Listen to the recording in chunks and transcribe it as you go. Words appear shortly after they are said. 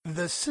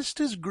The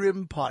Sisters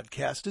Grimm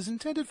podcast is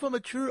intended for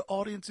mature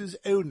audiences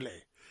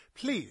only.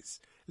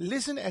 Please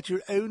listen at your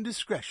own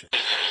discretion.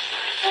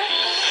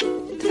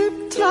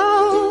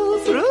 Tiptoe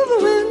through the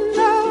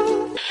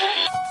window.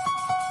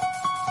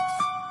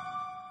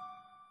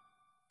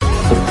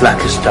 The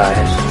blackest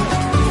eyes,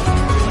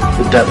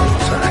 the devil's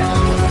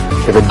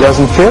eyes. If it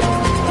doesn't fit,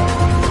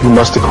 you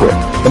must acquit.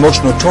 The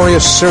most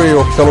notorious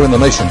serial killer in the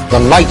nation, the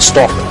Night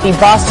Stalker. The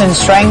Boston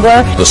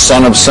Strangler. The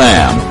Son of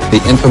Sam.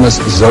 The infamous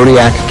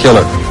Zodiac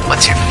Killer.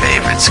 What's your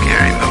favorite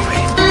scary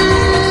movie?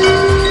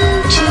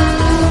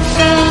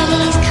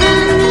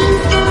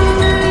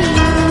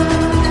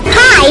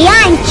 Hi,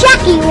 I'm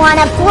Chucky.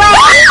 Wanna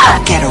play?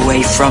 Get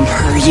away from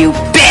her, you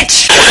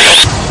bitch!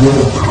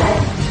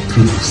 Welcome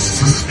to the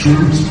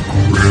Sisters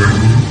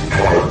Grimm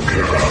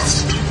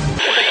podcast.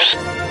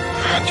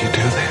 How'd you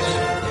do this?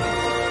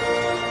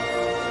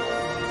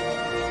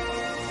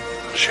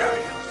 I'll show you.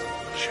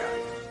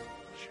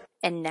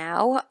 And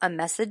now, a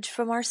message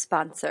from our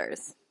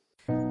sponsors.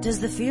 Does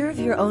the fear of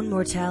your own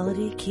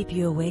mortality keep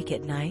you awake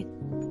at night?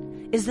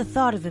 Is the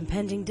thought of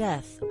impending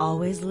death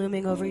always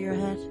looming over your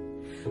head?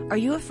 Are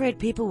you afraid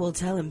people will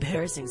tell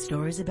embarrassing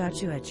stories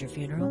about you at your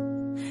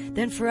funeral?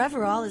 Then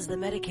Foreverall is the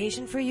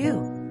medication for you.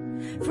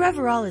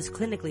 Foreverall is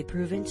clinically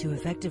proven to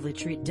effectively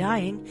treat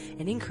dying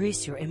and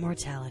increase your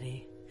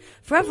immortality.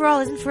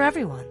 Foreverall isn't for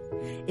everyone.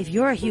 If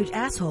you're a huge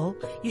asshole,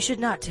 you should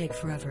not take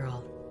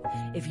Foreverall.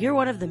 If you're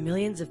one of the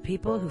millions of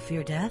people who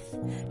fear death,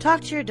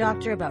 talk to your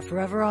doctor about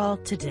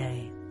Foreverall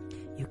today.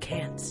 You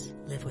can't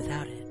live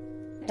without it.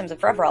 Symptoms of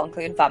Foreverall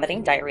include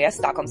vomiting, diarrhea,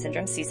 Stockholm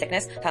syndrome,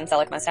 seasickness,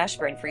 tonsilic mustache,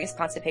 brain freeze,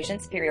 constipation,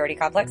 superiority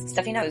complex,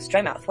 stuffy nose,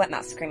 dry mouth, wet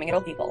mouth, screaming at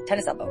old people,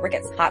 tennis elbow,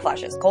 rickets, hot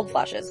flashes, cold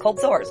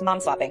sores,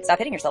 mom swapping, stop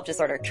hitting yourself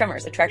disorder,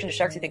 tremors, attraction to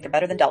sharks who think they're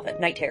better than dolphin,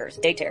 night terrors,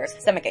 day terrors,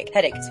 stomachache,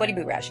 headache, sweaty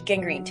boo rash,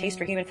 gangrene, taste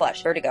for human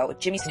flesh, vertigo,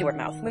 Jimmy Stewart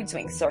mouth, mood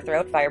swings, sore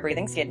throat, fire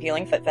breathing, skin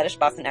peeling, foot fetish,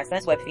 Boston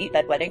accent, web feet,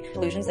 bedwetting,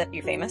 delusions that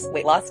you're famous,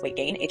 weight loss, weight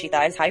gain, itchy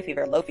thighs, high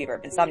fever, low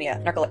fever,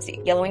 insomnia,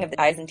 narcolepsy, yellowing of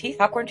the eyes and teeth,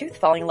 popcorn tooth,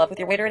 falling in love with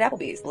your waiter at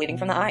Applebee's, bleeding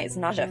from the eyes,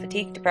 nausea,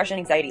 fatigue, depression,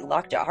 anxiety,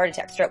 lockjaw, heart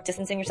attack, stroke,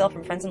 distancing yourself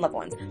from friends and loved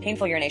ones,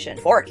 painful urination,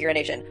 fork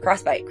urination,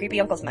 crossbite, creepy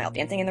uncle smile,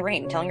 dancing in the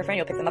rain, telling your friend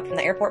you'll pick them up from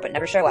the airport but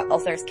never show up,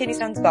 ulcers, kidney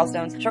stones,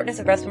 gallstones, shortness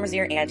of breath from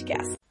ear, and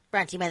gas.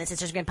 Brought to you by the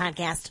Sisters Grimm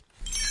podcast.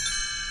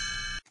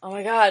 Oh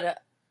my god,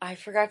 I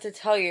forgot to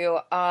tell you,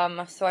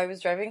 so I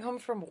was driving home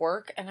from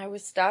work and I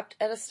was stopped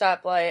at a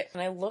stoplight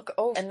and I look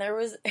over and there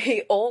was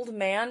a old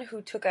man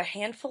who took a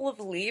handful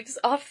of leaves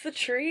off the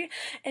tree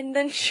and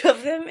then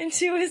shoved them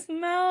into his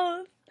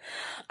mouth.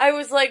 I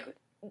was like,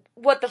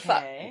 what the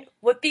fuck?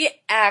 What the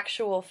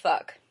actual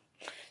fuck?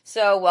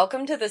 So,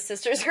 welcome to the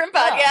Sisters Grimm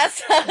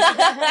podcast.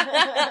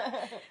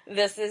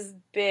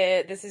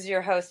 This is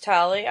your host,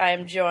 Holly. I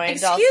am joined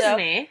Excuse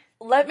me.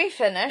 Let me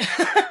finish.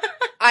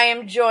 I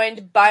am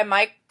joined by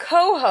my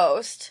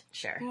co-host,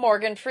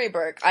 Morgan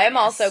Freeberg. I am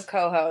also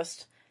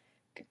co-host.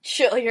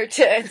 Chill your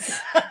tits.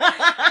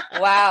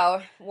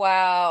 Wow.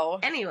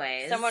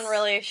 Anyways. Someone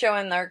really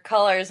showing their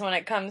colors when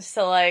it comes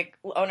to, like,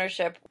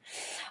 ownership.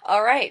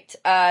 Alright,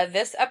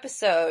 this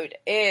episode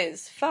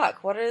is, I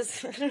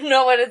don't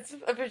know what it's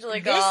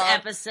officially called. This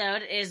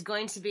episode is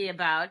going to be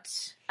about,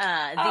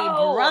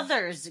 the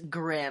Brothers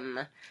Grimm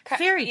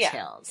fairy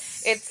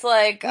tales. It's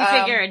like, we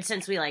figured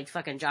since we, like,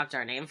 fucking jocked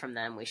our name from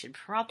them, we should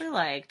probably,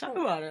 like, talk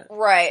about it.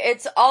 Right.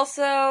 It's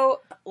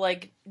also,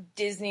 like,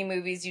 Disney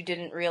movies you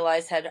didn't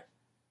realize had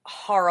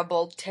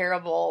horrible,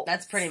 terrible,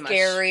 that's pretty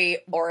scary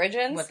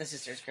origins. What the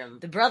Sisters Grimm,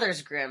 the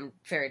Brothers Grimm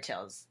fairy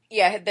tales.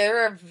 Yeah,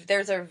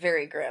 theirs are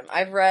very grim.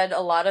 I've read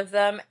a lot of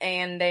them,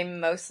 and they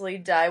mostly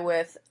die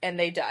with, and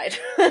they died.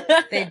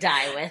 They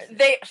die with.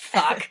 They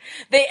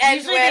end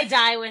Usually with. they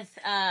die with,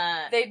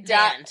 they the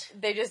die. end.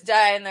 They just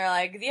die, and they're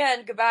like, the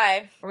end,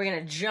 goodbye. Are we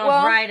gonna jump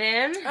right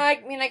in?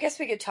 I mean, I guess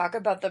we could talk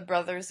about the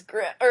Brothers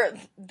Grimm, or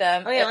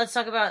them. Oh yeah, let's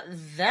talk about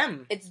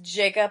them. It's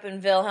Jacob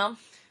and Wilhelm.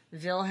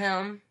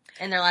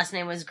 And their last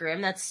name was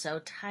Grimm. That's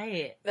so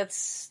tight.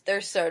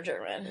 They're so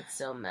German. It's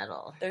so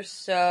metal. They're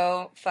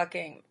so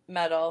fucking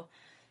metal.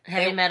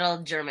 Heavy metal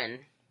German.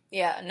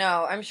 Yeah,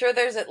 no, I'm sure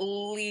there's at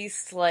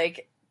least,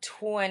 like,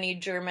 20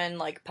 German,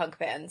 like, punk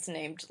bands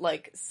named,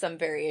 like, some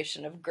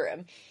variation of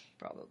Grimm.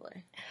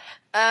 Probably.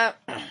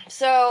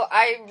 So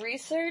I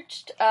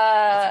researched,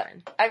 I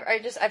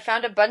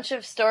found a bunch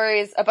of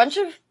stories, a bunch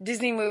of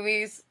Disney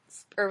movies,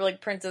 or,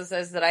 like,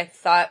 princesses that I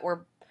thought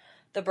were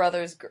the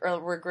brothers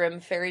were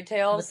Grimm fairy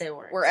tales. But they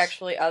weren't. Were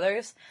actually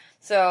others.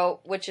 So,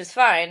 which is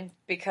fine,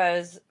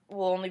 because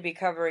we'll only be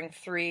covering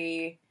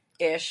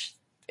 3-ish,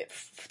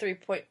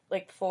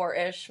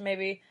 4-ish,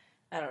 maybe.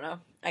 I don't know.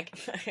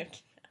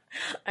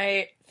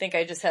 I think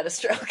I just had a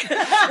stroke.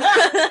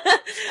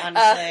 Honestly,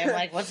 I'm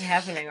like, what's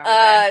happening over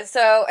there?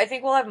 So I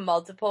think we'll have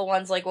multiple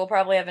ones. Like, we'll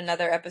probably have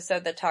another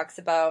episode that talks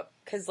about,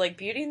 because, like,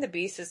 Beauty and the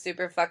Beast is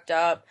super fucked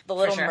up. The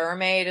Little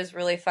Mermaid is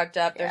really fucked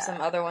up. There's some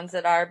other ones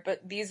that are,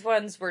 but these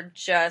ones were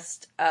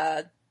just,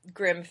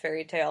 Grimm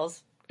fairy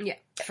tales. Yeah,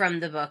 from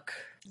the book.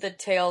 The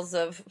Tales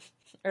of,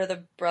 or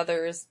the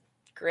Brothers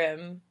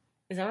Grimm.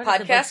 Is that what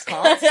the book's podcast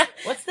called?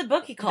 What's the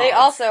book he called? They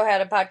also had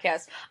a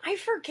podcast. I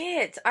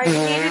forget. I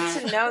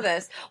needed to know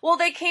this. Well,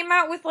 they came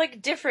out with, like,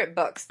 different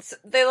books.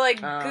 They, like,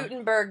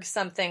 Gutenberg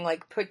something,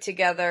 like, put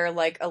together,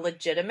 like, a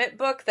legitimate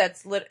book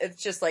that's,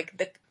 it's just, like,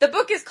 the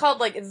book is called,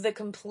 like, The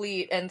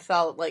Complete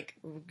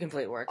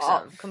Complete Works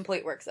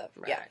of.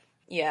 Right. Yeah.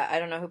 Yeah, I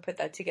don't know who put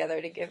that together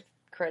to give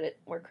credit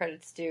where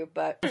credit's due,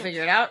 but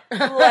figure it out.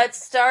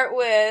 Let's start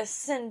with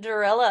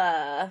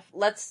Cinderella.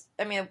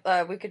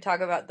 We could talk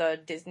about the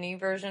Disney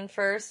version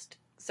first.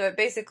 So it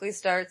basically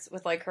starts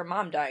with, like, her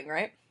mom dying,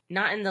 right?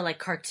 Not in the, like,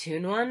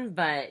 cartoon one,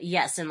 but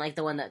yes, in, like,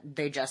 the one that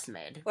they just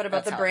made. What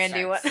about That's the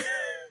Brandy one?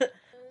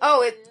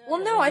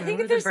 I think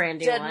the there's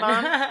Brandy Dead one.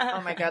 Mom.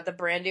 Oh my god, the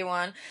Brandy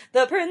one.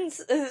 The prince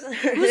is...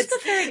 Who's the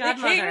fairy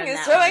godmother The king in is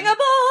that throwing one? a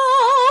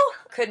ball!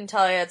 Couldn't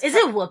tell you. Is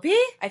it Whoopi?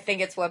 I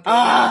think it's Whoopi.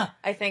 Ah!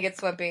 I think it's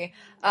Whoopi.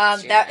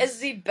 That is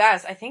the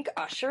best. I think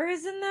Usher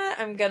is in that.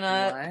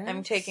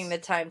 I'm taking the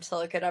time to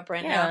look it up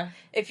right now.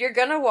 If you're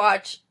gonna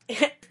watch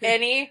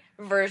any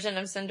version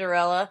of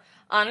Cinderella,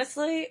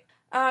 honestly,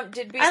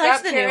 did we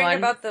stop caring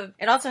about the...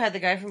 It also had the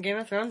guy from Game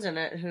of Thrones in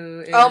it,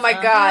 who is Oh my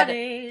god.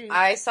 hottie.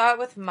 I saw it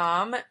with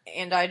Mom,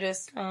 and I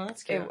just... Oh,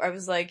 that's cute. I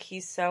was like,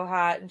 he's so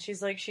hot, and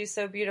she's like, she's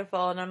so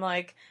beautiful, and I'm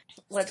like,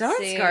 let's see. Stellan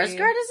Skarsgård is in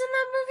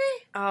that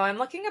movie? Oh, I'm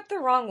looking up the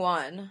wrong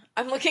one.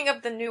 I'm looking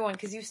up the new one,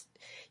 because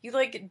you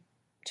like,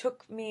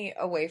 took me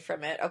away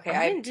from it. Okay,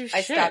 I didn't do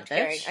I shit, stopped bitch.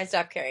 caring. I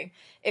stopped caring.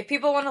 If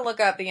people want to look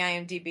up the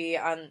IMDb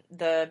on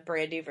the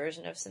Brandy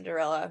version of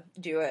Cinderella,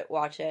 do it,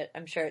 watch it.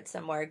 I'm sure it's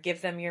somewhere.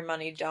 Give them your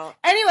money, don't.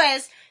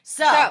 Anyways,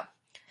 so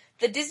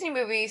the Disney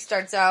movie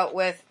starts out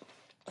with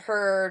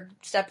her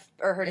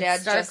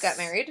dad just got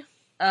married.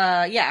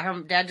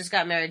 Her dad just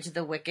got married to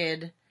the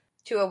wicked...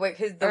 To a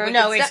wicked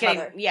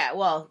stepmother.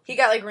 He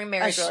got, like,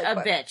 remarried really quick.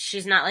 A bitch.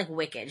 She's not, like,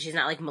 wicked. She's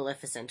not, like,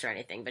 Maleficent or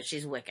anything, but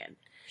she's wicked.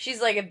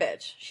 She's like a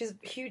bitch. She's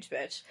a huge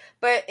bitch.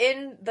 But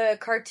in the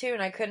cartoon,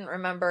 I couldn't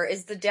remember.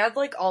 Is the dad,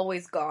 like,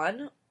 always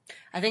gone?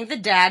 I think the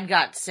dad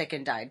got sick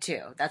and died,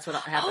 too. That's what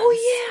happens.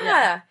 Oh,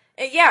 yeah.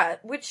 Yeah,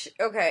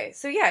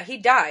 so yeah, he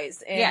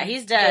dies. Yeah,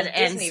 he's dead,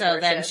 and so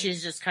version. Then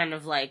she's just kind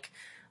of, like,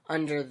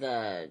 under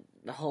the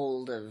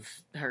hold of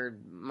her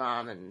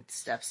mom and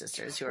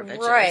stepsisters who are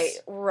bitches.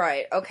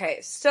 Right. Okay,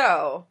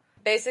 so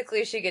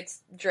basically she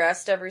gets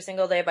dressed every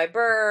single day by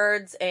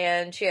birds,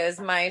 and she has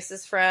mice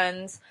as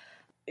friends.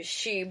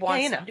 She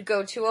wants to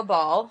go to a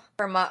ball.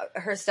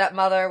 Her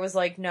stepmother was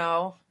like,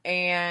 no,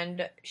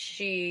 and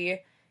she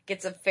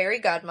gets a fairy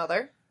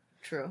godmother.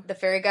 True. The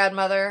fairy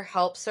godmother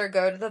helps her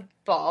go to the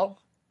ball.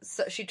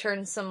 So she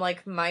turns some,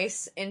 like,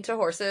 mice into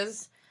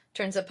horses,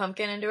 turns a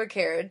pumpkin into a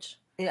carriage.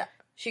 Yeah.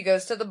 She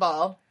goes to the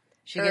ball.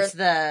 She gets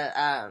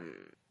the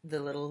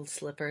little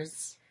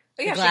slippers.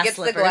 Oh, yeah, she gets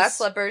the glass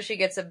slippers. She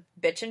gets a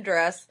bitchin'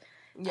 dress.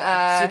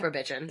 Yeah, super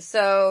bitchin'.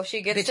 So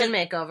she gets bitchin'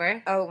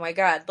 makeover. Oh my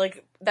god,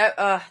 like that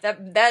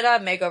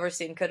makeover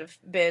scene could have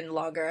been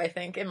longer. I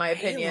think, in my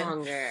opinion,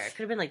 longer. It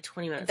could have been like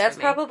 20 minutes. That's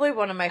probably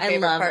one of my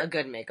favorite. I love a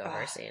good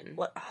makeover scene.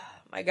 Oh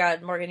my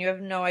god, Morgan, you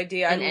have no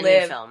idea. In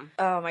any film.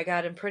 Oh my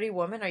god, in Pretty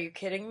Woman, are you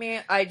kidding me?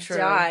 I'd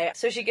die.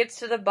 So she gets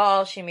to the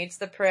ball. She meets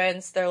the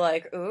prince. They're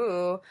like,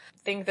 ooh.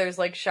 I think there's,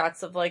 like,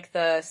 shots of, like,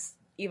 the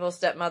evil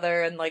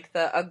stepmother and, like,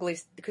 the ugly,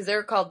 because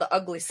they're called the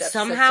ugly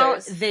stepsisters. Somehow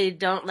they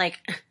don't, like,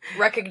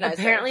 recognize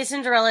apparently her.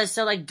 Cinderella is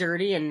so, like,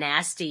 dirty and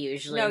nasty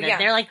usually. No, that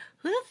they're like,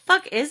 who the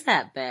fuck is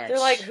that bitch? They're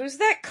like, who's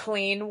that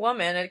clean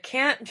woman? It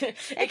can't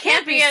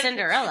be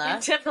Cinderella.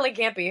 It definitely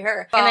can't be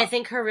her. And I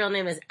think her real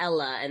name is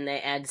Ella, and they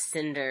add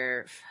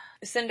Cinder.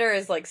 Cinder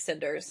is like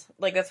cinders.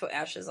 Like, that's what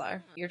ashes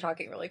are. You're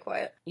talking really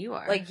quiet. You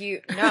are. Like, you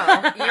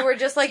were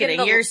just like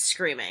kidding. You're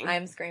screaming.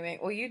 I'm screaming.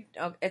 Well,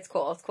 it's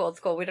cool.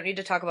 We don't need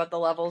to talk about the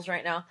levels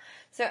right now.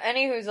 So,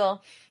 anyhoozle,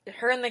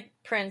 her and the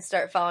prince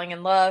start falling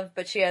in love,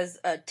 but she has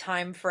a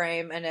time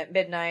frame, and at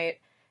midnight,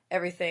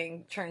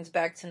 everything turns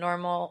back to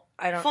normal.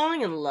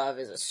 Falling in love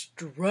is a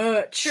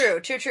stretch.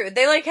 True.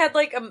 They, like, had,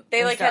 like, had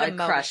a moment.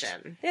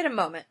 Crushing. They had a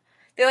moment.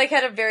 They, like,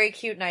 had a very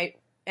cute night,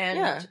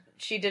 and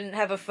she didn't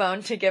have a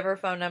phone to give her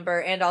phone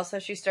number, and also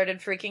she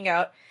started freaking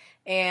out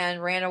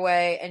and ran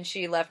away, and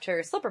she left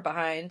her slipper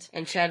behind.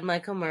 And Chad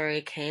Michael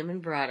Murray came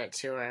and brought it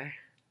to her.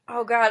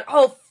 Oh, God.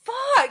 Oh,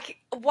 fuck!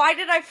 Why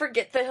did I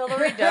forget the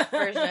Hilary Duff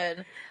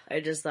version? I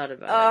just thought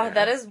about it.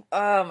 That is...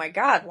 Oh, my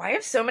God. Why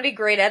have so many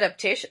great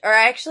adaptations? Or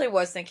I actually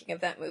was thinking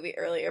of that movie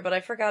earlier, but I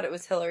forgot it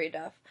was Hilary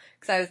Duff.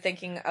 Because I was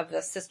thinking of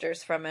the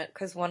sisters from it,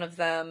 because one of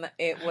them,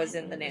 it was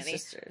in The Nanny.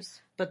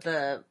 Sisters. But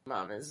the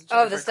mom is the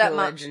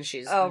stepmom, and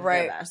she's the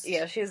right. Best.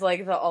 Yeah, she's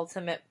like the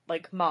ultimate,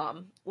 like,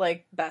 mom.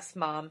 Like, best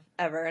mom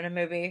ever in a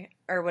movie,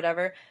 or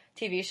whatever.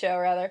 TV show,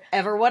 rather.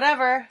 Ever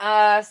whatever.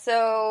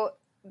 So...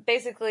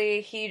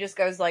 Basically, he just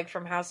goes, like,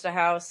 from house to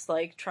house,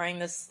 like, trying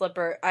this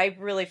slipper. I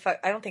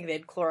don't think they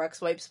had Clorox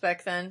wipes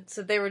back then,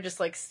 so they were just,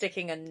 like,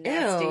 sticking a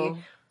nasty,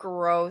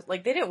 gross,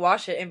 like, they didn't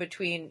wash it in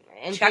between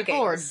and checkings.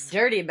 People were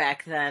dirty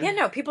back then. Yeah,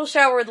 no, people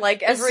showered,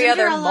 like, every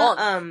other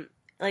month.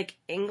 Like,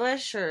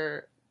 English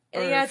or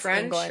Or Yeah, it's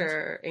French England.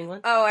 or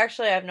England? Oh,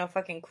 actually, I have no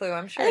fucking clue.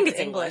 I'm sure I think it's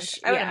it's England. English.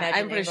 I would Yeah, imagine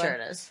I'm pretty England.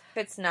 sure it is. If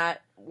it's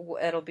not,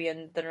 it'll be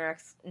in the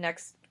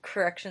next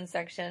correction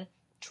section.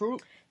 True.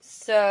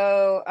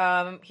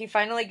 So, he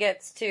finally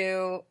gets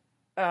to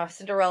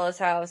Cinderella's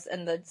house,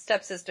 and the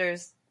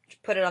stepsisters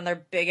put it on their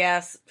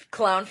big-ass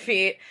clown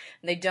feet,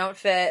 and they don't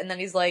fit, and then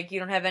he's like, you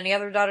don't have any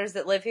other daughters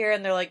that live here?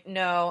 And they're like,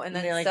 no, and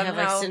then they, like, somehow...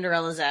 have, like,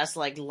 Cinderella's ass,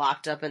 like,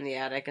 locked up in the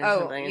attic and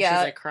something, and yeah.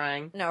 she's, like,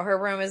 crying. No, her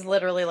room is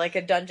literally like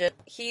a dungeon.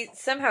 He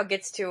somehow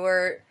gets to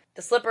her,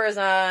 the slipper is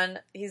on,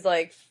 he's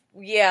like,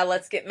 yeah,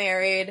 let's get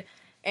married,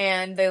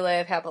 and they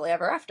live happily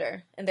ever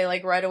after. And they,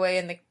 like, ride away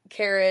in the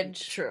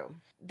carriage. True.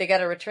 They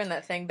gotta return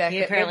that thing back He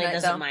at apparently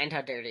midnight, doesn't though. mind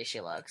how dirty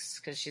she looks,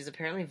 because she's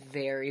apparently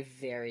very,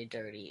 very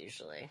dirty,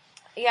 usually.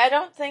 Yeah, I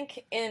don't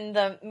think in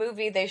the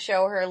movie they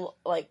show her,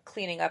 like,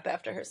 cleaning up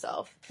after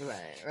herself.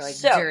 Right, or, like,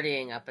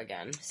 dirtying up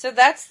again. So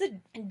that's the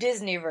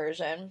Disney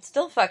version.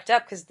 Still fucked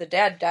up because the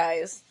dad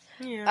dies.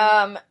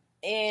 Yeah.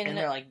 And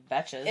they're, like,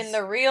 betches. In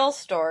the real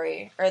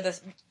story, or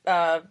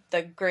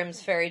the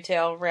Grimm's fairy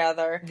tale,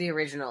 rather. The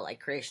original, like,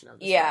 creation of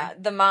the story.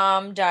 The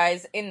mom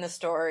dies in the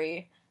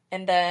story,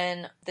 and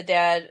then the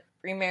dad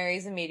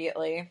remarries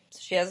immediately. So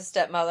she has a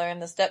stepmother,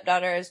 and the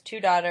stepdaughter has 2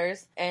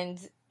 daughters, and...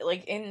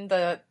 like, in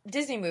the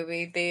Disney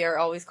movie, they are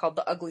always called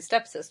the ugly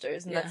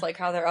stepsisters, and that's, like,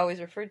 how they're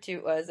always referred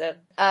to as it.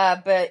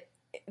 But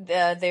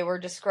they were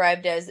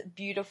described as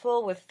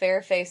beautiful with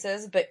fair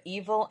faces, but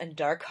evil and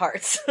dark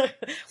hearts,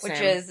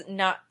 which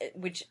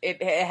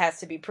it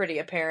has to be pretty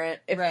apparent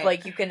if,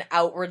 like, you can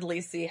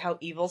outwardly see how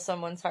evil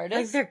someone's heart is.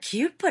 Like, they're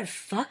cute, but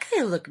fuck,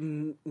 they look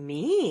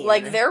mean.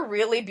 Like, they're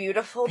really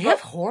beautiful. They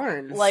have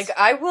horns. Like,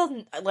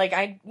 I'm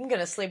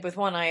gonna sleep with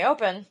one eye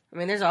open. I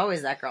mean, there's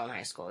always that girl in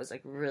high school who's,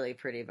 like, really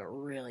pretty, but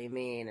really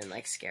mean and,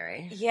 like,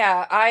 scary.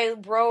 Yeah, I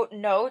wrote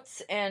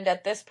notes, and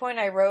at this point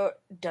I wrote,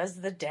 does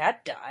the dad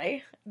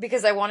die?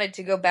 Because I wanted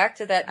to go back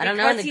to that. I don't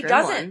know in the he Grimm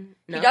doesn't. one.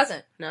 No? He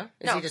doesn't. No?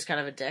 Is he just kind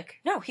of a dick?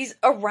 No, he's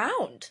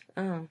around.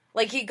 Oh.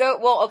 Like,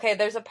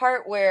 there's a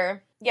part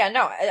where,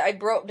 I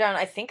wrote down,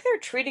 I think they're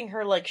treating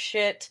her like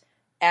shit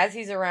as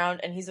he's around,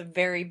 and he's a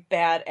very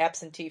bad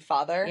absentee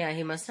father. Yeah,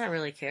 he must not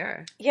really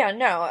care. Yeah,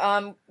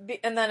 no.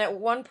 And then at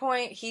one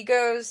point, he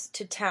goes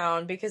to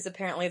town, because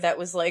apparently that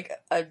was, like,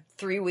 a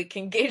 3-week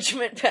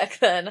engagement back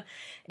then.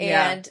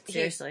 And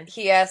seriously.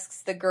 He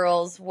asks the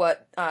girls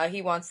what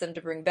he wants them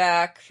to bring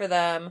back for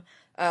them.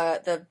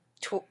 The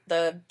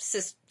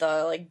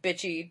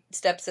bitchy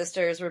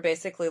stepsisters were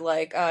basically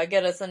like,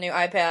 get us a new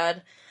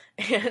iPad.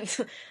 And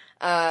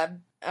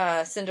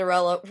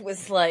Cinderella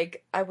was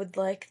like, I would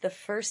like the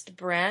first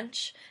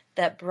branch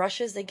that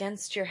brushes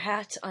against your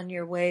hat on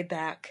your way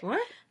back.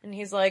 What? And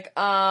he's like,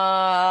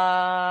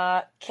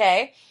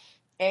 okay.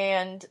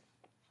 And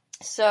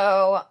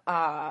so,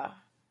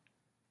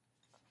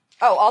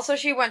 also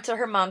she went to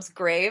her mom's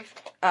grave,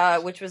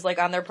 which was, like,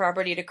 on their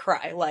property to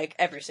cry, like,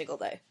 every single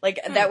day. Like,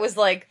 that was,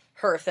 like,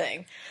 her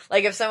thing.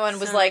 Like, if someone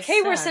was like,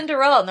 hey, where's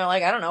Cinderella? And they're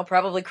like, I don't know,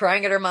 probably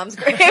crying at her mom's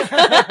grave.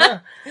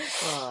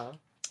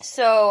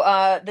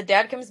 So, the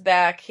dad comes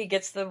back, he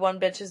gets the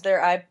one bitches their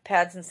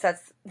iPads and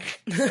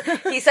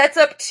he sets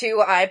up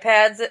 2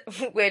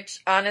 iPads,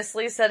 which,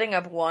 honestly, setting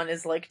up one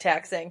is, like,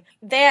 taxing.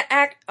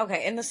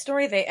 In the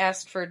story they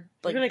asked for,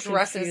 like,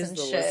 dresses and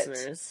shit.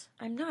 Listeners.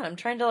 I'm not, I'm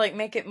trying to, like,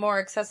 make it more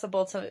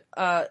accessible to,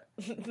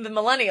 the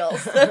millennials.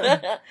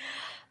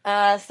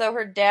 So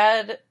her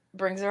dad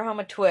brings her home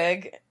a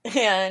twig,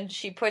 and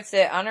she puts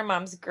it on her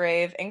mom's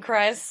grave and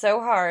cries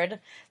so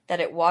hard that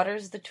it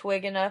waters the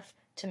twig enough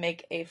to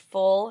make a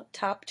full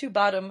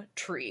top-to-bottom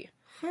tree.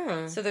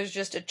 So there's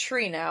just a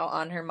tree now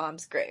on her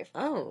mom's grave.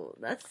 Oh,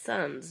 that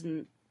sounds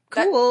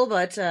cool,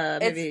 but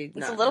maybe it's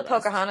not a little the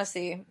best.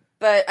 Pocahontas-y,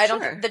 but I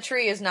don't. The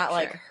tree is not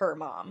like her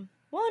mom.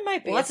 Well, it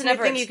might be. Well, that's it's another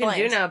never thing you can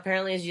explained. do now,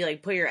 apparently, is you,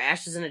 like, put your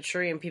ashes in a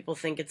tree and people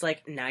think it's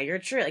like, now you're a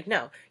tree. Like,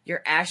 no,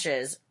 your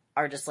ashes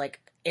are just, like,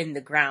 in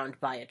the ground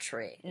by a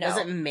tree. It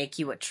doesn't make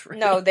you a tree.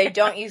 No, they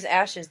don't use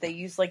ashes. They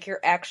use, like, your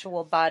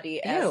actual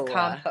body as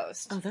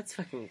compost. Oh, that's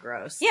fucking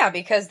gross. Yeah,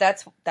 because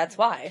that's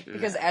why.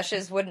 Because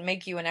ashes wouldn't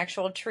make you an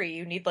actual tree.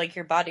 You need, like,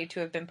 your body to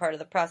have been part of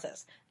the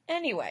process.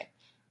 Anyway.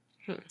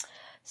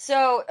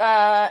 So,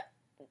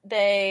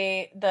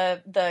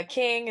 the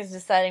king is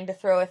deciding to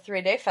throw a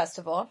 3-day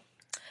festival.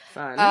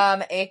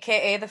 Fun.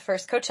 AKA the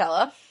first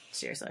Coachella.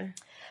 Seriously.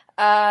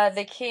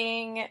 The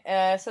king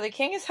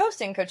is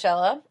hosting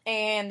Coachella,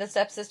 and the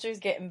stepsisters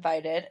get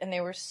invited, and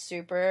they were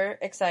super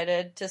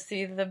excited to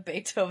see the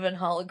Beethoven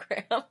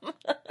hologram.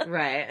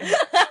 Right.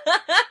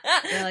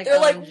 They're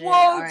like,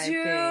 whoa,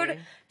 dude,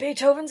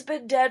 Beethoven's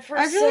been dead for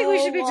so long. I feel like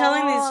we should be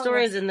telling these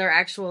stories in their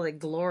actual, like,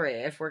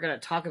 glory if we're gonna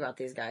talk about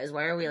these guys.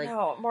 Why are we, like,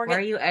 why are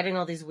you adding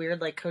all these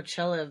weird, like,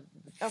 Coachella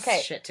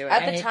shit to it?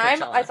 At the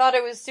time, I thought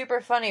it was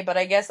super funny, but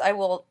I guess I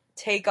will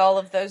take all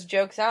of those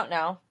jokes out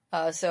now.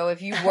 So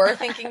if you were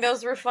thinking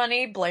those were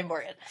funny, blame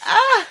Morgan.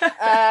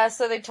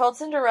 So they told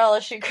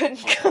Cinderella she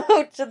couldn't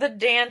go to the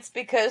dance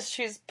because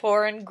she's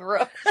poor and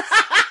gross.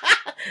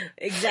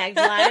 Exact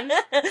line.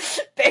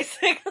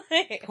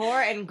 Basically. Poor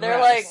and gross. They're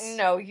like,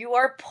 no, you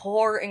are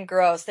poor and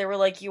gross. They were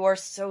like, you are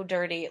so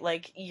dirty.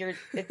 Like, you're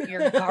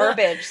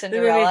garbage,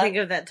 Cinderella. It made me think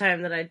of that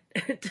time that I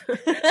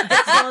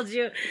told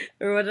you,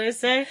 or what did I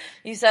say?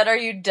 You said, are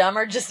you dumb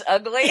or just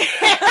ugly?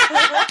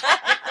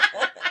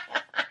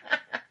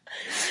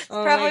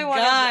 Oh my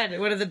god!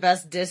 One of the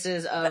best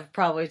disses of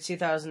probably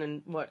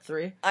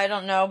 2003. I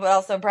don't know, but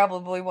also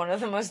probably one of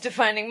the most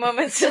defining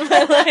moments in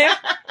my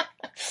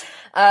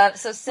life.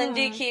 So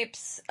Cindy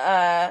keeps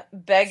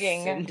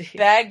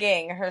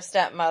begging her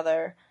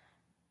stepmother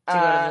to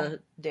go to the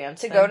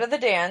dance. Go to the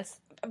dance,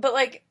 but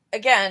like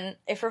again,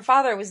 if her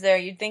father was there,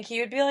 you'd think he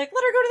would be like,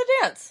 "Let her go to the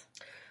dance."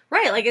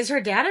 Right, like, is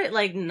her dad,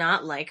 like,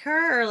 not like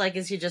her, or, like,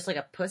 is he just, like,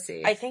 a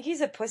pussy? I think he's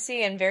a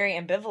pussy and very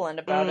ambivalent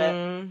about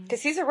it.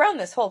 Because he's around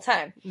this whole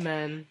time.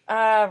 Men.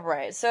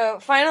 Right. So,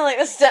 finally,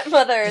 the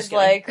stepmother is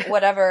like,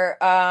 whatever,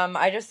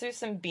 I just threw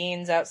some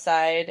beans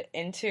outside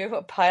into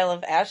a pile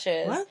of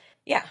ashes. What?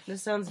 Yeah.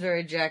 This sounds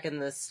very Jack in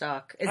the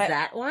Stock. Is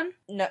that one?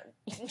 No.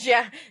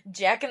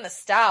 Jack in the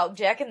Stock.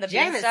 Jack in the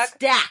Beanstalk.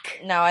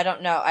 Stack. No, I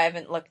don't know. I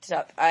haven't looked it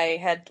up. I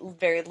had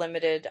very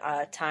limited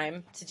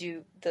time to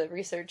do the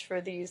research for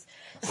these.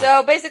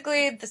 So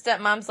basically, the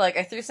stepmom's like,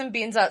 I threw some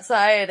beans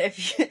outside.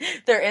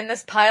 They're in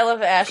this pile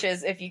of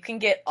ashes. If you can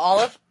get all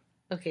of...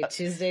 Okay,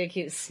 Tuesday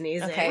keeps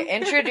sneezing. Okay,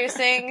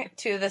 introducing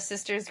to the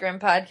Sisters Grimm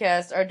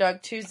podcast, our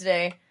dog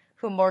Tuesday,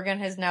 who Morgan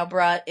has now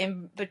brought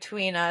in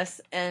between us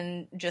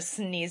and just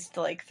sneezed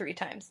like 3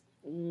 times.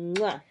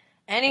 Mwah.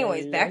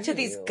 Anyways, back to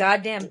these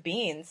goddamn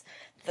beans.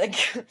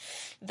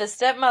 The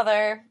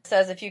stepmother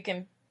says if you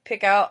can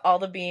pick out all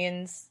the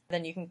beans,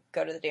 then you can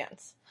go to the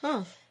dance.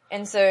 Huh.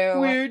 And so...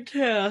 Weird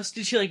task.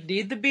 Did she, like,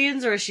 need the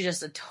beans, or is she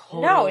just a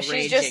total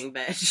raging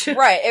bitch?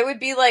 Right. It would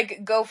be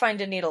like, go find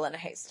a needle in a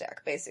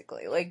haystack,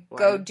 basically. Like,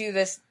 go do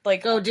this,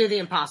 like... Go do the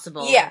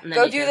impossible. Yeah,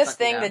 go do this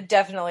thing that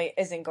definitely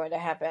isn't going to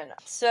happen.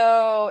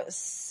 So,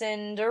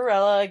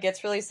 Cinderella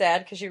gets really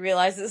sad because she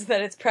realizes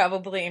that it's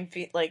probably,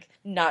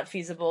 not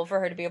feasible for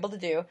her to be able to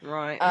do.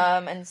 Right.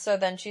 And so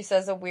then she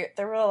says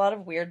there were a lot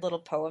of weird little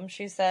poems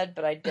she said,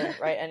 but I didn't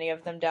write any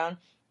of them down.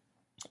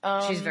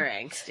 She's very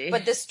angsty.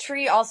 But this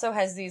tree also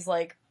has these,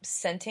 like,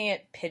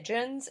 sentient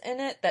pigeons in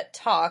it that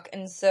talk,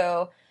 and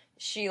so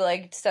she,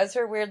 like, says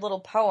her weird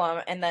little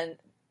poem, and then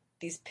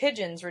these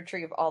pigeons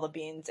retrieve all the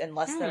beans in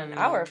less than an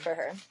hour for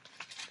her.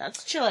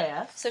 That's chilly.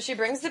 So she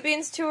brings the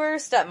beans to her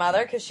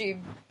stepmother, because she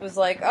was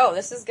like, oh,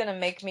 this is gonna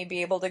make me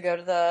be able to go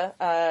to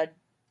the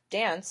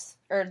dance,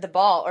 or the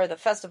ball, or the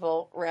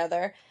festival,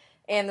 rather.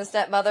 And the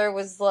stepmother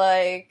was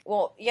like,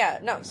 well, yeah,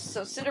 no.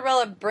 So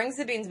Cinderella brings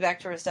the beans back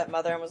to her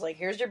stepmother and was like,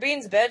 here's your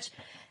beans, bitch.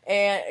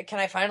 And can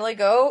I finally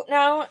go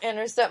now? And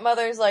her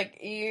stepmother's like,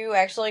 you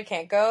actually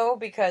can't go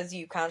because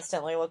you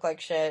constantly look like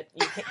shit.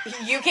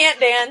 You can't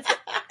dance.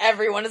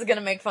 Everyone is going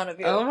to make fun of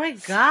you. Oh my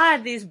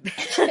god, these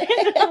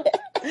bitches.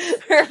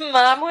 Her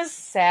mom was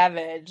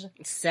savage.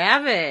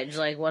 Savage,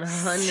 like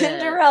 100.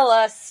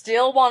 Cinderella,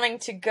 still wanting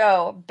to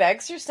go,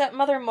 begs her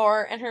stepmother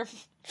more, and her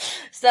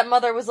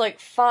stepmother was like,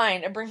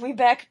 fine, and bring me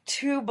back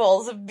 2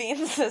 bowls of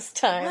beans this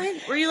time.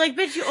 What? Were you like,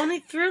 bitch, you only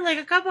threw like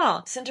a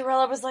couple?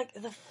 Cinderella was like,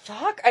 the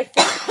fuck? I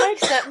think my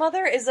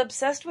stepmother is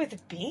obsessed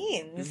with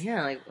beans.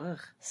 Yeah, like, ugh.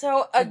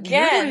 So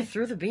again... You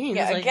threw the beans.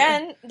 Yeah, like,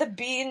 again,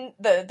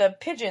 the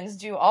pigeons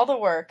do all the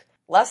work.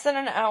 Less than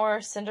an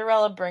hour,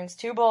 Cinderella brings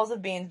 2 bowls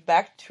of beans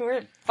back to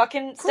her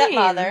fucking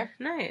stepmother.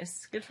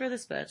 Nice. Good for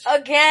this bitch.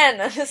 Again,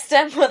 the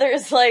stepmother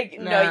is like,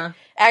 Nah. no,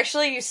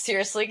 actually, you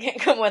seriously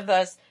can't come with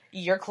us.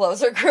 Your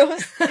clothes are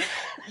gross.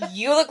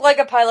 You look like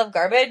a pile of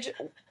garbage.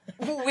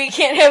 We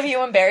can't have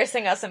you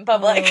embarrassing us in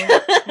public.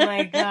 Oh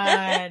my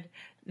god.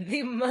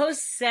 The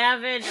most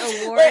savage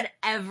award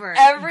ever.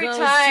 Every goes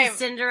time. to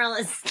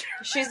Cinderella's.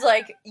 She's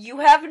like, you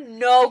have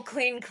no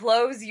clean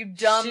clothes, you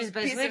dumb She's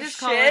basically piece of just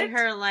shit. calling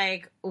her,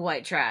 like,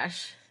 white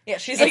trash. Yeah,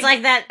 she's It's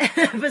like that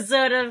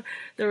episode of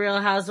The Real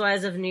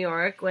Housewives of New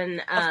York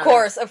when... of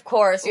course.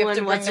 You have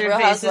to bring the Real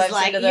Housewives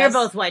like, into this. you're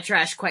both white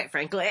trash, quite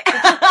frankly.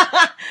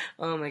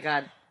 Oh my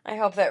god. I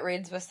hope that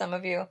reads with some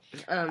of you.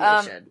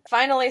 It should.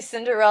 Finally,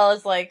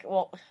 Cinderella's like,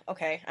 well,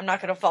 okay, I'm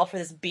not gonna fall for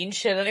this bean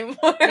shit anymore.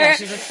 Yeah,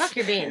 she's like, fuck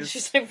your beans.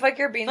 She's like, fuck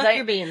your beans. Fuck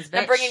your beans, bitch. I'm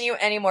not bringing you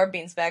any more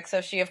beans back.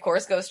 So she, of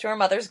course, goes to her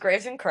mother's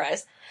grave and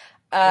cries.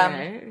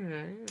 Right.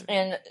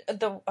 And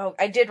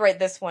I did write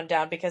this one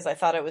down because I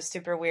thought it was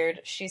super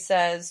weird. She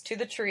says to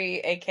the tree,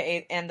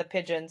 aka, and the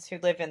pigeons who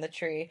live in the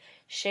tree,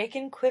 shake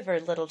and quiver,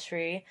 little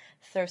tree,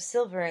 throw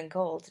silver and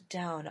gold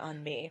down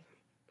on me.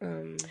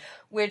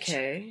 Which,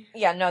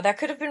 yeah, no, that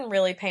could have been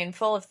really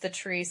painful if the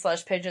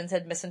tree/pigeons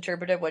had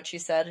misinterpreted what she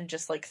said and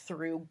just, like,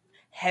 threw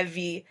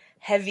heavy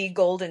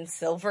gold and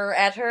silver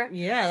at her.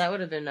 Yeah, that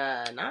would have been,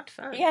 not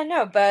fun. Yeah,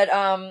 no, but,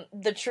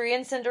 the tree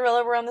and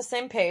Cinderella were on the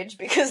same page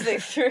because they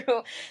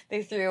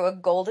threw a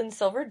gold and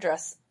silver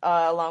dress,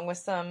 along with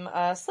some,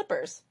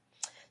 slippers.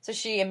 So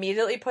she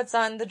immediately puts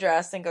on the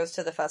dress and goes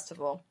to the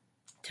festival.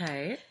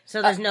 Tight.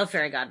 So there's no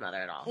fairy godmother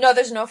at all. No,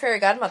 there's no fairy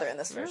godmother in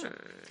this version.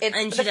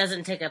 And she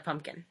doesn't take a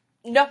pumpkin.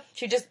 No,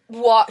 she just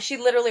she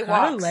literally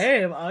walks.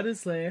 lame,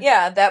 honestly.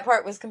 Yeah, that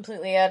part was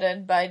completely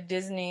added by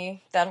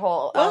Disney, that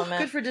whole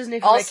element. Good for Disney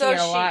for Also,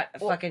 making it a lot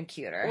fucking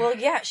cuter. Well,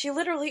 yeah, she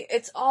literally,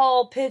 it's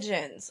all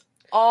pigeons.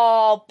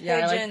 All pigeons,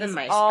 yeah, I like the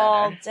mice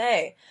all better.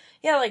 day.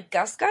 Yeah, like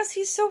Gus,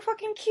 he's so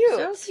fucking cute.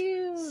 So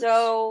cute.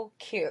 So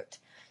cute.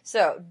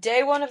 So,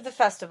 day one of the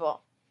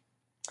festival.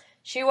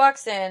 She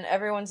walks in,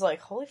 everyone's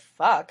like, holy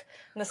fuck.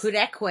 Who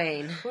that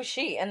queen? Who's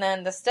she? And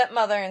then the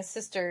stepmother and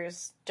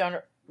sisters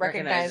don't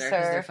recognize her.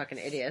 Because they're fucking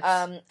idiots.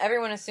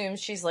 Everyone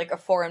assumes she's like a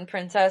foreign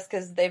princess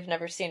because they've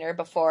never seen her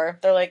before.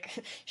 They're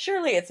like,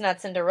 surely it's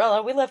not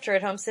Cinderella. We left her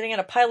at home sitting in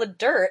a pile of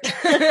dirt.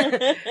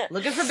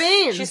 Looking for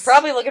beans. She's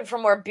probably looking for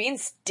more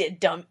beans,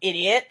 dumb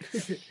idiot.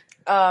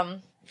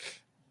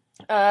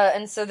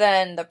 And so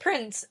then the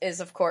prince is,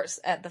 of course,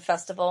 at the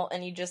festival,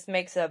 and he just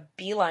makes a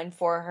beeline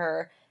for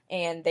her,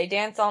 and they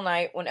dance all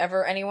night.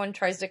 Whenever anyone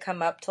tries to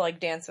come up to, like,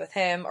 dance with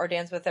him or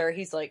dance with her,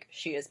 he's like,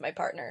 she is my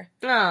partner.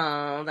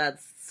 Oh,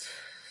 that's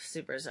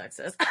super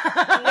sexist.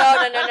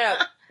 No.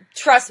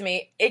 Trust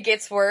me, it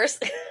gets worse.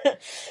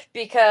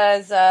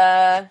 Because,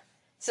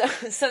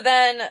 so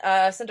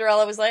then,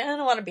 Cinderella was like, I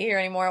don't want to be here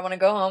anymore, I want to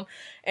go home.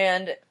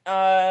 And,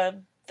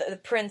 the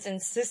prince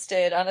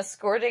insisted on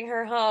escorting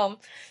her home,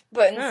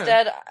 but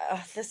instead,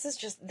 this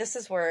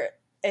is where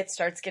it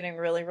starts getting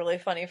really, really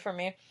funny for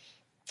me.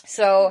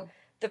 So,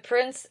 the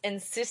prince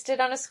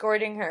insisted on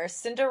escorting her.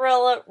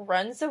 Cinderella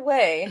runs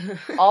away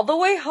all the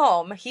way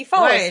home. He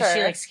follows her. Is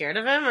she, like, scared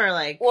of him, or,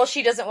 like... Well,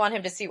 she doesn't want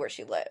him to see where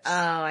she lives. Oh,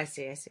 I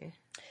see.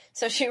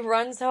 So she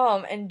runs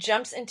home and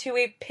jumps into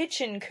a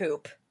pigeon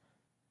coop.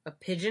 A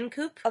pigeon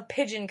coop? A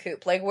pigeon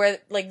coop. Like, where,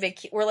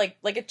 like, we're like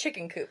a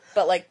chicken coop,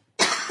 but like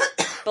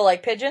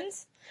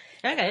pigeons.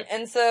 Okay.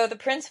 And so the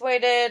prince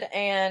waited,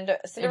 and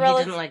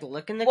Cinderella... And he didn't, like,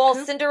 look in the Well,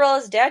 coop?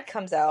 Cinderella's dad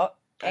comes out,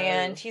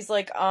 and he's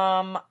like,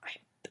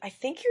 I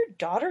think your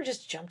daughter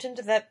just jumped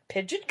into that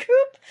pigeon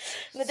coop?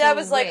 And the dad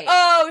was like,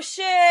 oh,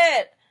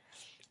 shit!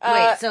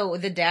 Wait, so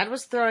the dad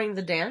was throwing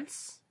the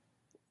dance?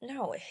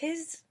 No,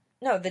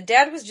 the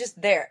dad was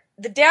just there.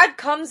 The dad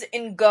comes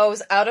and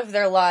goes out of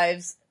their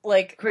lives,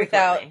 like,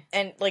 frequently.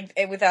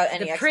 without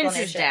any the explanation. The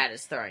prince's dad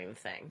is throwing the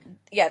thing.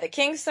 Yeah, the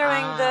king's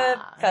throwing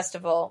the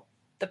festival.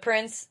 The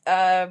prince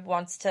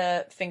wants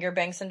to finger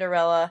bang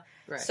Cinderella.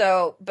 Right.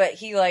 So, but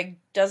he, like,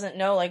 doesn't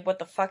know, like, what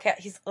the fuck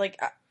he's like,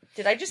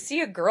 did I just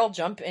see a girl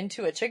jump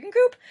into a chicken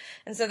coop?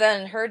 And so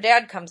then her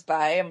dad comes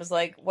by and was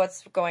like,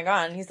 what's going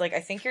on? And he's like, I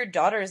think your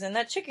daughter's in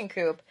that chicken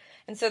coop.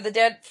 And so the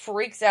dad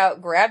freaks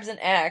out, grabs an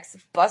axe,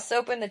 busts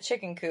open the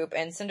chicken coop,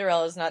 and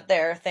Cinderella's not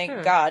there,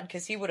 thank God,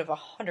 because he would have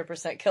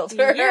 100% killed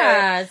her.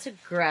 Yeah, it's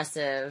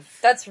aggressive.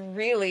 That's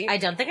really... I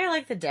don't think I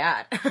like the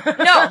dad.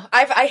 No,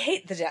 I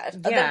hate the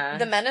dad. Yeah.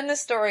 The men in this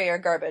story are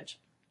garbage.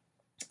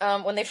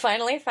 When they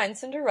finally find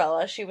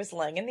Cinderella, she was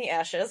laying in the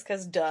ashes,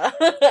 because duh.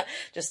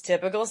 Just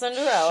typical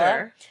Cinderella.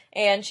 Sure.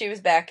 And she was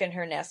back in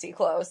her nasty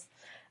clothes.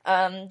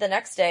 The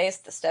next day,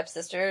 the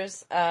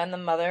stepsisters and the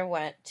mother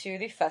went to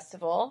the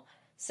festival.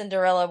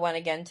 Cinderella went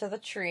again to the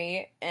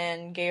tree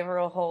and gave her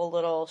a whole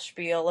little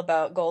spiel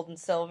about gold and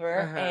silver,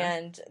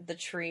 and the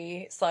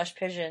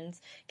tree/pigeons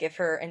give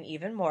her an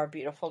even more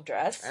beautiful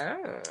dress.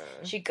 Oh.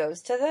 She goes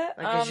to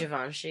the... Like a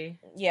Givenchy?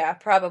 Yeah,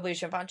 probably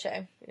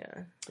Givenchy.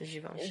 Yeah,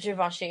 Givenchy.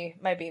 Givenchy,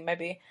 might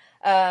be.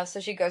 So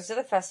she goes to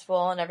the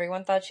festival, and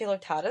everyone thought she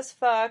looked hot as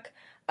fuck.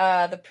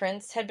 The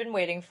prince had been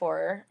waiting for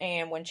her,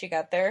 and when she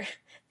got there,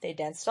 they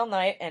danced all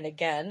night, and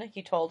again,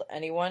 he told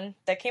anyone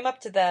that came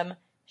up to them,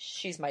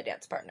 she's my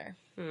dance partner.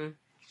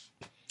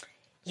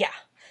 Yeah.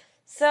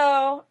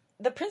 So,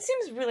 the prince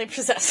seems really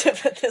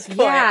possessive at this point.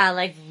 Yeah,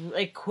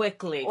 like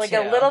quickly, like too.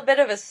 a little bit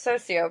of a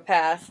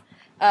sociopath.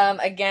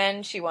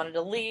 Again, she wanted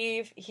to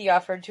leave. He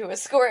offered to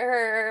escort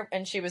her,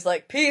 and she was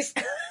like, peace,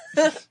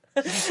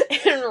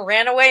 and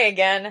ran away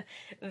again.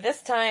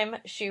 This time,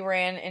 she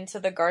ran into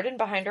the garden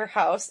behind her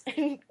house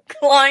and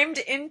climbed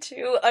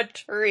into a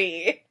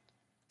tree.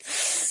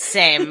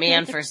 Same, me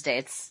on first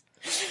dates.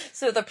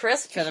 So the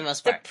prince, for the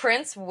most part, the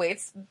prince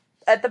waits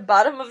at the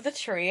bottom of the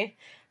tree.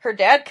 Her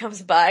dad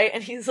comes by,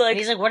 and he's like,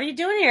 what are you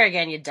doing here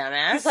again, you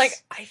dumbass? He's like,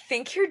 I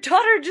think your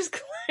daughter just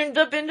climbed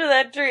up into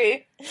that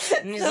tree.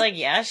 And he's like,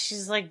 yeah,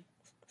 she's like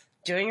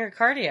doing her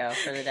cardio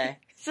for the day.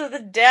 So the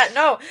dad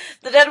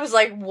was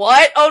like,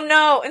 what? Oh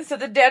no. And so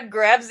the dad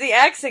grabs the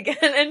axe again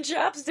and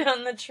chops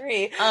down the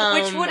tree,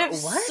 which would have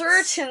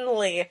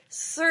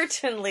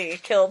certainly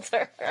killed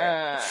her.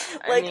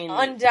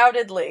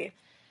 Undoubtedly.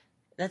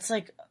 That's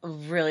like a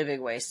really big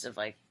waste of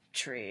like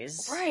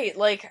trees. Right.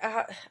 Like,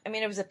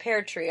 it was a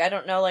pear tree. I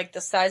don't know like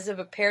the size of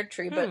a pear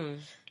tree, but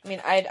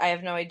I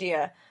have no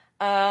idea.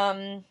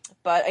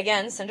 But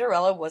again,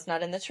 Cinderella was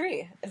not in the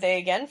tree. They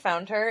again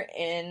found her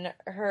in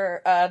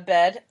her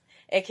bed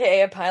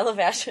aka a pile of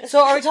ashes.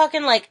 So are we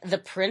talking, like, the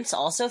prince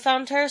also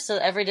found her? So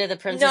every day the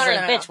prince is like,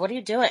 bitch, what are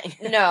you doing?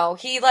 No,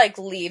 he, like,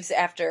 leaves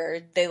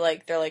after they're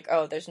like,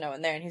 oh, there's no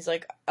one there. And he's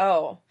like,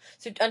 oh.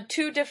 So on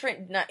 2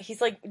 different he's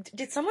like,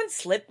 did someone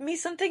slip me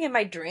something in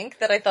my drink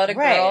that I thought a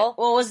girl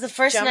Well, was the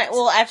first jumped? night,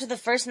 well, after the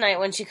first night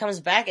when she comes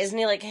back, isn't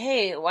he like,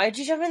 hey, why'd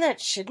you jump in that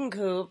chicken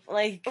coop?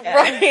 Like,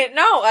 right.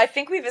 No, I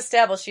think we've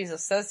established she's a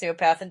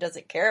sociopath and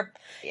doesn't care.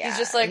 Yeah, he's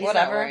just like, he's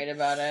whatever. Not worried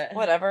about it.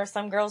 Whatever.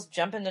 Some girls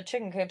jump into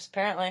chicken coops,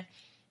 apparently.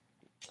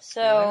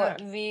 So,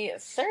 the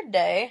third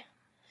day,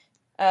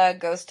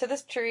 goes to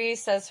this tree,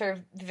 says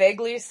her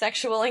vaguely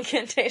sexual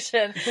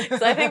incantation.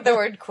 So I think the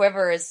word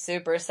quiver is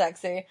super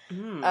sexy.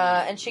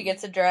 And she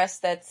gets a dress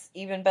that's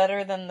even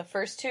better than the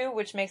first 2,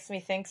 which makes me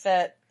think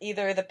that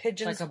either the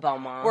pigeons like a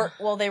Belmont.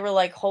 they were,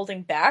 like,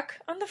 holding back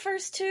on the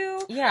first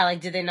 2. Yeah,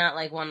 like, did they not,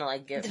 like, want to,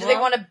 like, get... Did they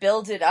want to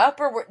build it up,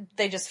 or were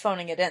they just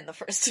phoning it in the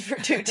first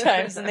 2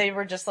 times, and they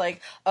were just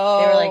like,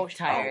 oh... They were, like,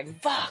 tired. Oh,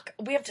 fuck,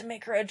 we have to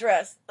make her a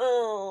dress.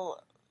 Oh,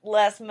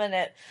 last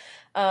minute.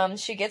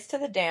 She gets to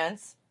the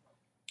dance.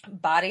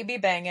 Body be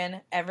banging.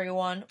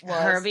 Everyone was...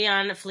 Herbie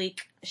on fleek.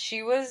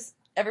 She was...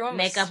 Everyone was...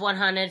 Makeup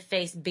 100,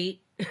 face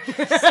beat.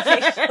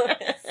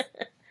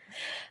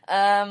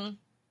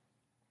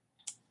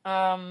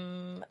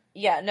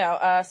 Yeah,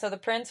 no, so the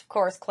prince, of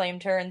course,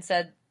 claimed her and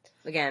said...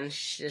 Again,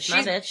 she's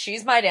my bitch.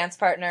 She's my dance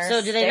partner.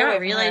 So do they not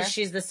realize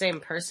she's the same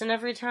person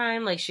every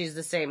time? Like, she's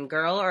the same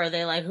girl? Or are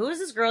they like, who is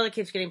this girl that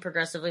keeps getting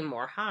progressively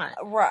more hot?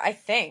 Right, I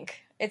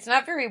think. It's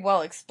not very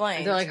well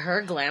explained. They're like,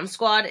 her glam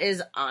squad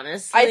is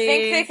honestly... I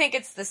think they think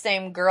it's the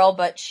same girl,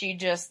 but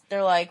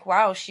they're like,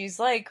 wow, she's,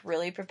 like,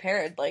 really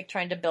prepared, like,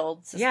 trying to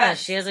build suspense. Yeah,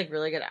 she has, like,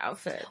 really good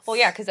outfits. Well,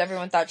 yeah, because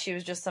everyone thought she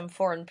was just some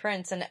foreign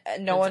prince, and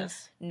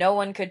no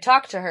one could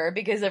talk to her,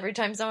 because every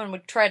time someone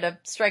would try to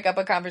strike up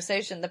a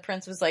conversation, the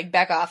prince was like,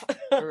 back off.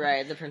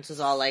 Right, the prince was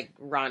all like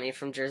Ronnie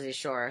from Jersey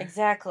Shore.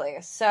 Exactly.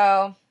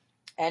 So,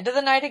 end of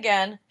the night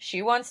again,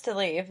 she wants to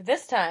leave.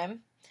 This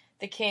time,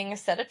 the king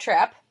set a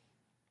trap.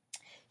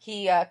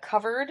 He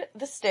covered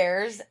the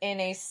stairs in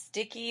a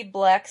sticky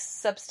black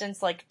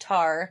substance like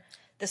tar.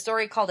 The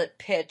story called it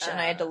pitch,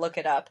 and I had to look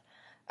it up.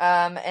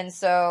 And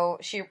so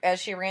as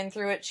she ran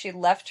through it, she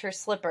left her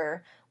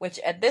slipper, which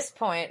at this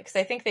point, because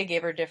I think they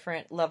gave her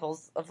different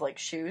levels of, like,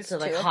 shoes, so,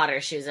 like, hotter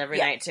shoes every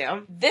night,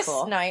 too. This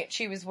night,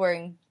 she was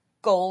wearing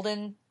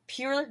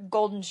pure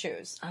golden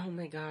shoes. Oh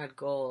my god,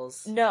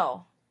 goals.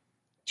 No.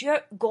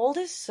 Gold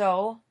is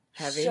so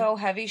heavy. So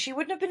heavy. She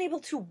wouldn't have been able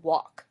to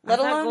walk, let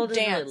alone gold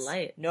dance. Is really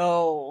light.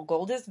 No,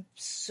 gold is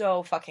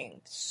so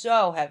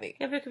heavy.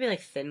 Yeah, but it could be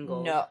like thin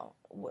gold. No.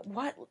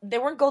 What? They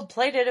weren't gold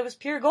plated, it was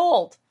pure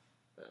gold.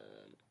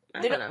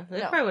 I don't know.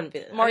 They probably wouldn't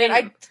be.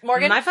 Morgan,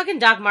 Morgan, my fucking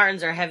Doc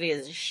Martens are heavy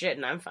as shit,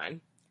 and I'm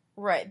fine.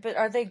 Right, but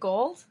are they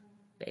gold?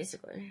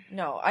 Basically.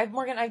 No,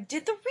 Morgan, I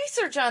did the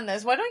research on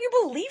this. Why don't you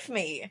believe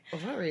me?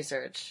 What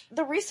research?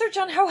 The research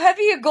on how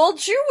heavy a gold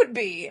shoe would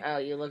be. Oh,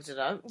 you looked it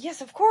up?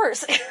 Yes, of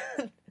course.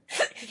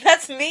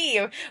 That's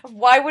me.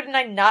 Why wouldn't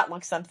I not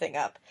look something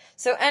up?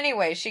 So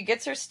anyway, she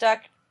gets her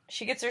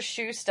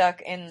shoe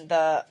stuck in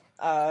the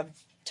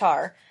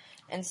tar.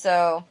 And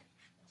so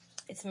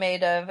it's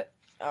made of...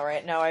 All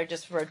right, now I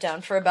just wrote down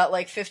for about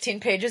like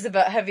 15 pages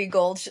about heavy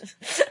gold,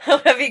 how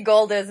heavy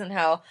gold is and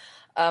how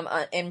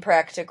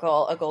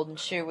impractical a golden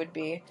shoe would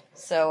be.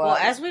 So, well,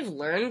 as we've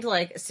learned,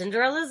 like,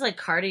 Cinderella's, like,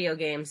 cardio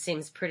game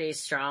seems pretty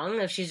strong.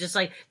 If she's just,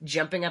 like,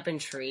 jumping up in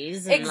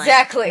trees and,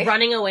 exactly, like,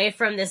 running away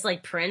from this,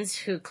 like, prince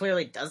who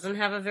clearly doesn't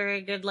have a very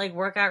good, like,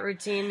 workout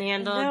routine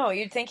handled. No,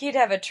 you'd think he'd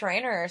have a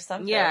trainer or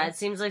something. Yeah, it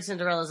seems like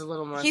Cinderella's a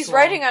little more He's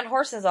riding on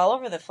horses all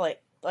over the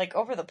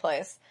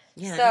place.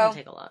 Yeah, that doesn't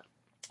take a lot.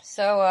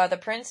 So, the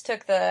prince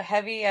took the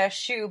heavy-ass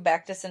shoe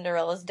back to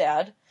Cinderella's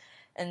dad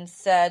and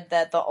said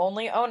that the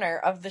only owner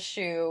of the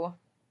shoe,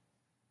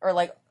 or,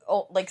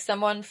 like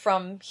someone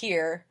from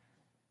here,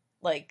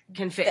 like...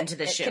 Can fit into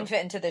the shoe. Can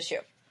fit into the shoe.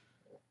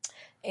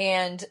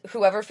 And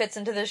whoever fits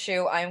into the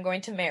shoe, I am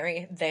going to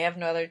marry. They have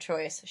no other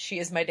choice. She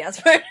is my dance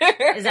partner.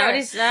 Is that what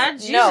he said?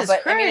 Jesus no,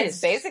 but Christ. I mean,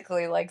 it's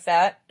basically like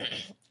that.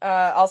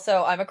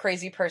 Also, I'm a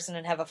crazy person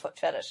and have a foot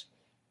fetish.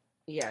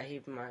 Yeah, he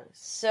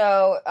must.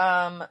 So,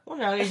 well,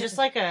 no, he's just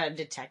like a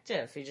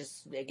detective. He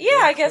just...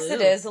 Yeah, I guess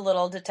it is a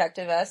little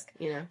detective-esque.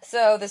 You know?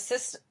 So,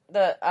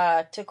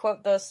 to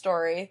quote the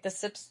story,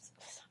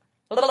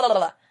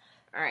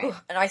 Alright.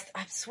 And I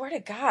swear to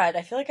God,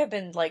 I feel like I've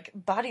been, like,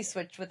 body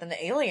switched with an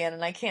alien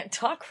and I can't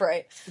talk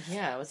right.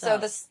 Yeah, what's up? So,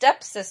 the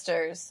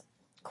stepsisters,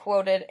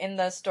 quoted in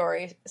the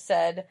story,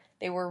 said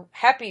they were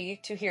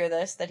happy to hear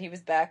this, that he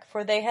was back,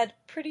 for they had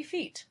pretty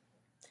feet.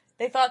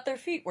 They thought their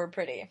feet were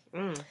pretty.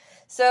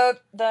 So,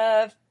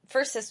 the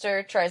first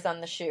sister tries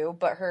on the shoe,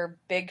 but her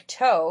big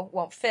toe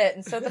won't fit,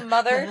 and so the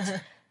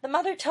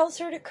mother tells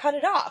her to cut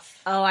it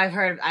off. Oh, I've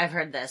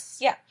heard this.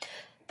 Yeah.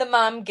 The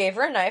mom gave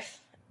her a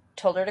knife,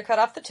 told her to cut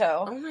off the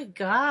toe. Oh my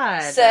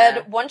god.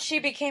 Said once she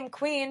became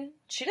queen,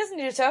 she doesn't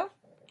need a toe.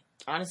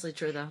 Honestly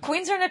true, though.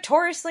 Queens are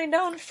notoriously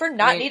known for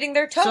not needing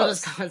their toes. She'll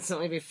just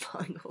constantly be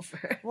falling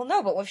over. Well,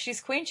 no, but if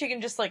she's queen, she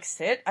can just, like,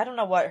 sit. I don't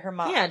know what her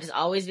mom... Yeah, just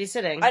always be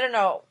sitting. I don't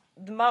know.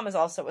 the mom is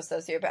also a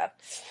sociopath.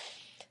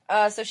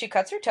 So she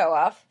cuts her toe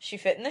off. She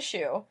fit in the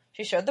shoe.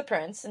 She showed the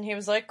prince, and he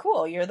was like,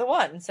 cool, you're the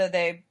one. So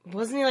they...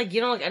 Wasn't he like,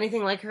 you don't look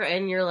anything like her,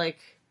 and you're like...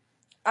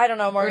 I don't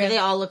know, Morgan. Or do they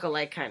all look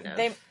alike, kind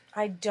of?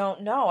 I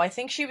don't know. I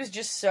think she was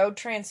just so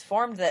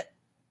transformed that...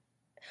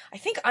 I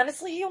think,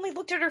 honestly, he only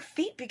looked at her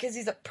feet because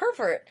he's a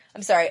pervert.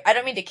 I'm sorry, I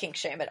don't mean to kink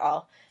shame at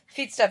all.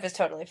 Feet stuff is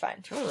totally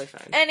fine. Totally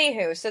fine.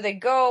 Anywho, so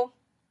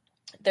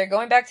they're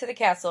going back to the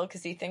castle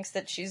because he thinks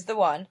that she's the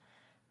one.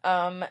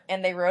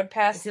 And they rode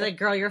past... Is he like,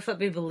 girl, your foot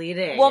be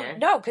bleeding? Well,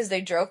 no, because they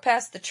drove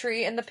past the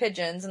tree and the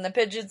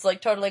pigeons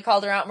like, totally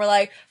called her out and were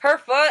like, her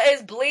foot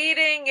is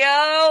bleeding,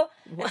 yo!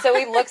 What? And so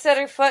he looks at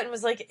her foot and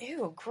was like,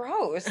 ew,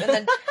 gross. And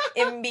then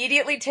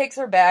immediately takes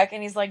her back,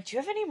 and he's like, do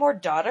you have any more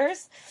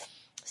daughters?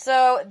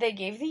 So they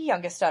gave the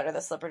youngest daughter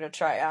the slipper to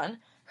try on.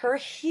 Her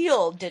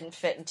heel didn't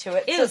fit into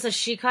it. Ew, so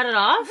she cut it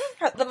off?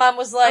 The mom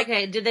was like...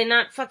 Okay, did they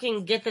not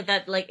fucking get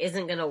that, like,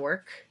 isn't gonna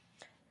work?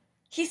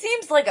 He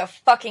seems like a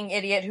fucking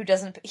idiot who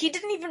doesn't... He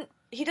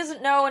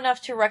doesn't know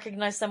enough to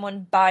recognize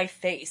someone by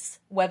face,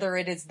 whether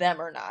it is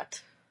them or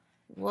not.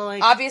 Well,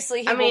 like...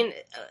 Obviously,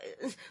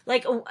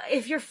 like,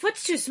 if your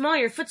foot's too small,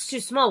 your foot's too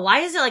small. Why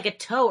is it like a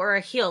toe or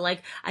a heel?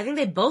 Like, I think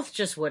they both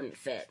just wouldn't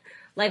fit.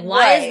 Like,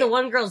 why is the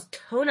one girl's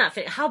toe not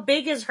fit? How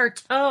big is her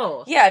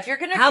toe? Yeah, if you're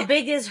gonna... How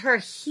big is her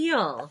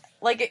heel?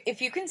 Like,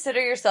 if you consider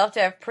yourself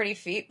to have pretty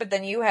feet, but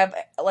then you have,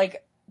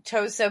 like...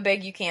 toes so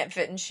big you can't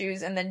fit in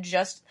shoes, and then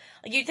just...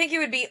 Like, you'd think it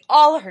would be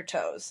all her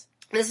toes.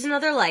 This is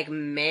another, like,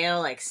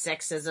 male, like,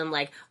 sexism,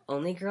 like,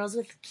 only girls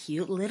with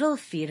cute little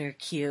feet are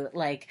cute.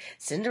 Like,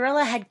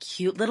 Cinderella had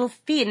cute little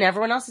feet, and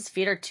everyone else's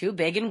feet are too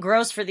big and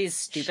gross for these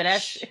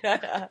stupid-ass...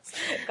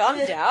 Calm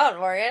down,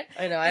 Morgan.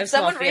 I know, I have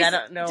small feet. I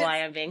don't know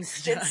why I'm being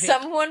so... Did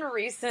someone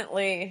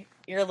recently...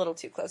 You're a little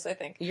too close, I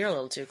think. You're a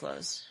little too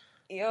close.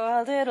 You're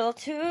a little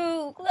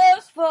too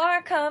close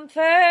for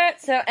comfort.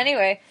 So,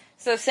 anyway...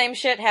 So same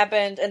shit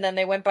happened, and then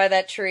they went by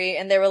that tree,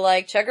 and they were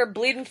like, check her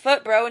bleeding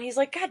foot, bro. And he's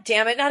like, God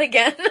damn it, not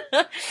again.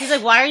 He's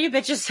like, why are you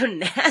bitches so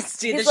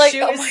nasty? He's the like,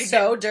 shoe is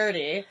so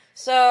dirty.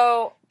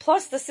 So,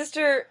 plus that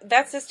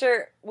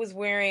sister was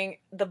wearing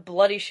the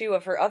bloody shoe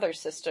of her other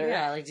sister.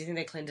 Yeah, like, do you think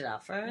they cleaned it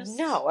out for us?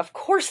 No, of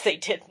course they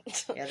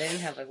didn't. Yeah, they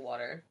didn't have, like,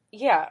 water.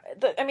 Yeah,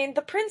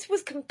 the prince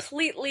was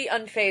completely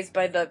unfazed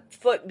by the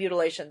foot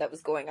mutilation that was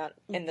going on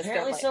in this family.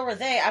 Apparently so were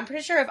they. I'm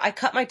pretty sure if I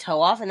cut my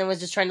toe off and then was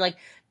just trying to, like,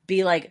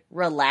 be, like,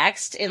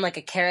 relaxed in, like,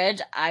 a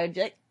carriage, I would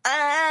be like,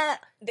 ah!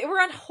 They were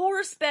on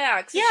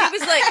horseback. So yeah.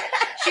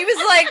 She was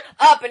like,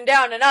 up and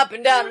down and up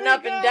and down and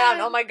up and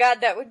down. Oh my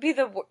god, that would be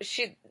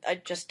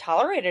I just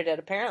tolerated it,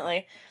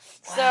 apparently.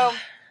 Wow.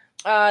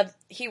 So,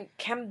 he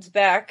comes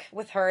back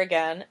with her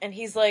again, and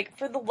he's like,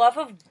 for the love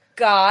of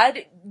God,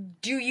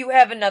 do you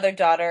have another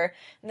daughter?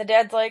 And the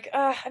dad's like,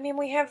 I mean,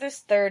 we have this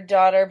third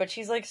daughter, but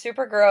she's, like,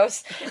 super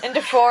gross and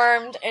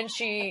deformed, and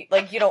she,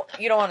 like, you don't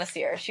want to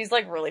see her. She's,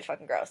 like, really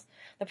fucking gross.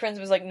 The prince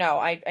was like, no,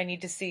 I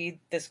need to see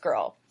this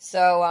girl.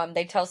 So,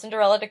 they tell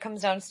Cinderella to come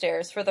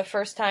downstairs. For the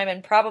first time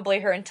in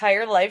probably her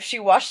entire life, she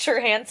washed her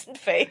hands and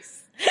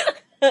face.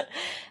 Well,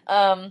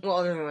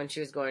 other than when she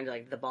was going to,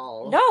 like, the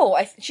ball. No,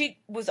 she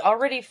was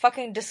already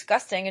fucking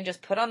disgusting and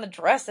just put on the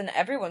dress, and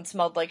everyone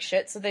smelled like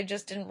shit, so they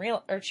just didn't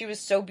realize, or she was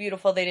so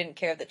beautiful they didn't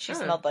care that she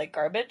smelled like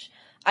garbage.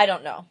 I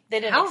don't know. They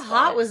didn't. How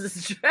hot was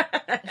this dress?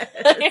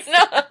 I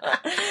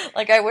know.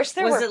 Like, I wish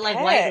there was were it like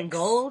pecs. white and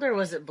gold, or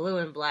was it blue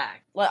and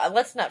black? Well,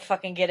 let's not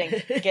fucking get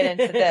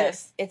into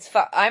this.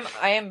 I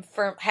am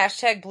firm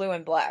 # blue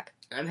and black.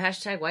 I'm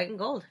 # white and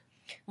gold.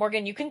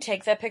 Morgan, you can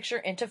take that picture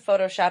into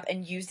Photoshop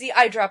and use the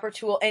eyedropper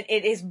tool, and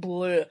it is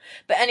blue.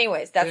 But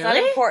anyways, that's not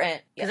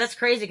important. Because that's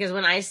crazy, because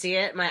when I see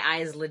it, my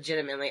eyes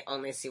legitimately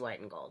only see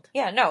white and gold.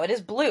 Yeah, no, it is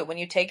blue when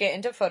you take it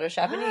into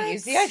Photoshop and you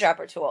use the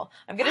eyedropper tool.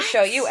 I'm going to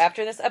show you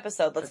after this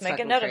episode. Let's make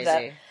a note of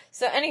that.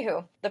 So,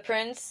 anywho, the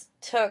prince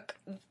took,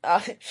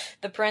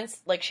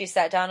 like, she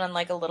sat down on,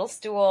 like, a little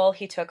stool.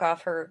 He took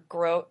off her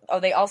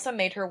they also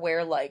made her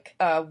wear, like,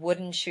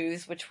 wooden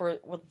shoes, which were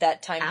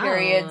that time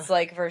period's,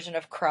 like, version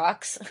of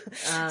Crocs.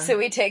 So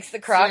he takes the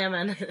Croc,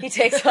 he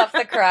takes off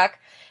the Croc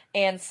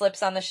and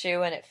slips on the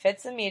shoe, and it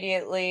fits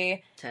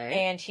immediately.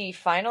 And he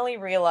finally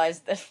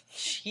realized that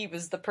she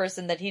was the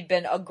person that he'd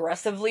been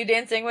aggressively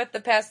dancing with the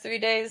past 3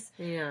 days.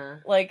 Yeah.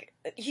 Like,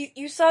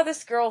 you saw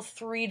this girl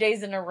 3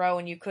 days in a row,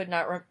 and you could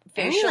not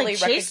facially recognize her. You, like,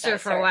 chased her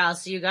for a while,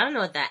 so you gotta know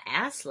what that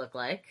ass looked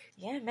like.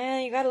 Yeah,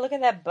 man, you gotta look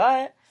at that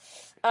butt.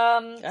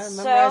 Gotta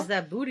memorize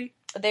that booty.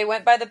 They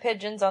went by the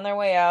pigeons on their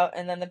way out,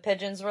 and then the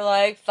pigeons were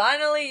like,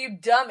 finally, you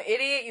dumb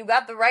idiot, you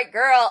got the right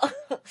girl.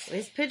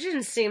 These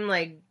pigeons seem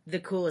like the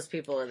coolest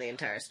people in the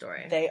entire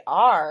story. They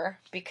are,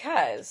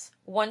 because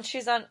when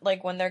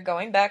they're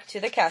going back to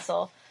the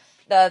castle,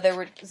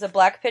 there was a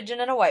black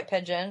pigeon and a white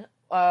pigeon.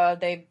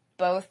 They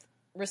both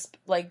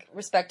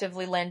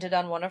respectively landed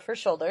on one of her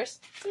shoulders.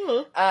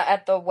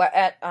 At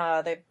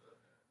the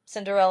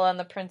Cinderella and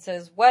the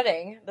prince's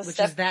wedding. Which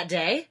is that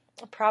day?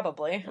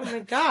 Probably. Oh my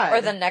god.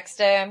 Or the next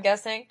day, I'm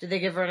guessing. Did they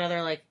give her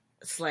another, like,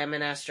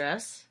 slamming ass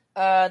dress?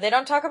 They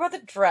don't talk about the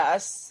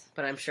dress.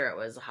 But I'm sure it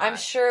was hot. I'm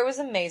sure it was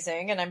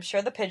amazing, and I'm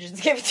sure the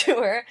pigeons gave it to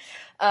her.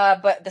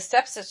 But the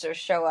stepsisters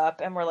show up,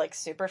 and we're, like,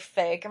 super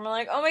fake, and we're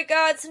like, oh my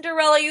god,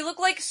 Cinderella, you look,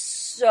 like,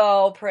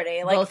 so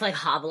pretty. Like, both, like,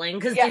 hobbling,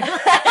 because yeah.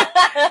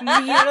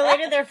 people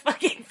mutilated their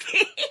fucking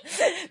feet.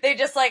 They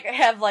just, like,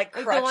 have, like,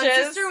 crutches. The one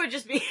sister would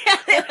just be,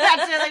 they would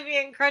have to, like, be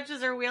in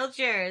crutches or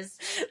wheelchairs.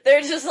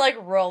 They're just, like,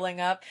 rolling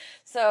up.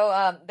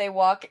 So, they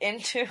walk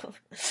into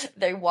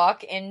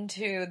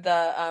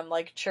the,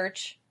 like,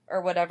 church or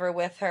whatever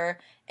with her,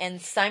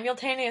 and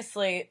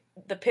simultaneously,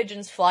 the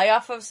pigeons fly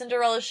off of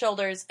Cinderella's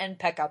shoulders and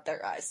peck out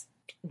their eyes.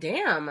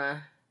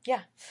 Damn.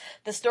 Yeah.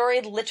 The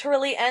story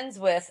literally ends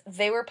with,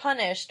 they were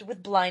punished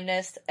with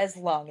blindness as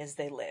long as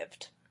they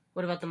lived.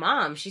 What about the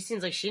mom? She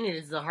seems like she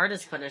needed the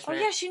hardest punishment. Oh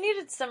yeah, she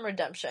needed some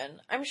redemption.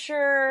 I'm I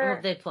sure...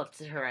 hope they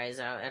plucked her eyes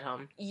out at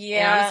home. Yeah.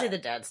 And honestly, the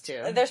dad's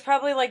too. There's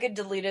probably, like, a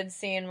deleted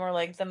scene where,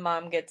 like, the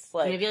mom gets,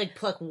 like... Maybe, like,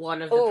 pluck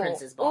one of the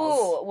prince's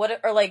balls. Ooh,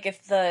 or, like,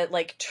 if the,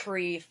 like,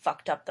 tree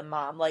fucked up the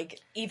mom, like,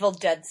 Evil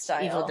Dead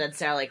style. Evil Dead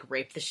style, like,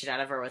 raped the shit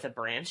out of her with a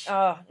branch.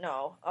 Oh,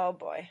 no. Oh,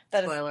 boy.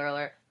 Spoiler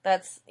alert.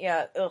 That's,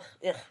 yeah, ugh,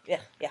 yeah.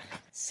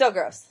 So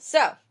gross.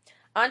 So,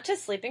 on to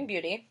Sleeping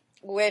Beauty,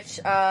 which,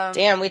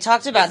 Damn, we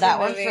talked about that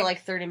one movie. for,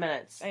 like, 30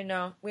 minutes. I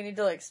know. We need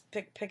to, like,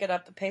 pick it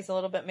up the pace a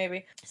little bit,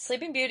 maybe.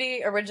 Sleeping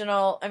Beauty,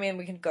 original, I mean,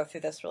 we can go through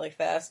this really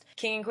fast.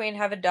 King and Queen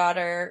have a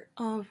daughter.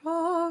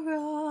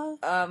 Aurora.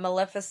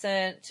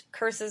 Maleficent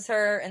curses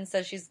her and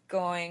says she's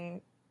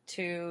going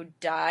to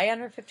die on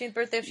her 15th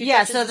birthday if she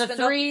Yeah, touches so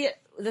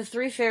the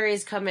three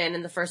fairies come in,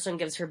 and the first one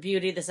gives her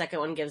beauty, the second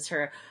one gives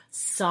her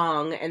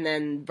song, and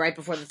then right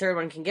before the third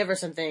one can give her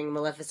something,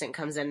 Maleficent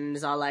comes in and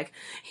is all like,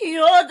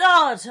 your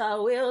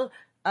daughter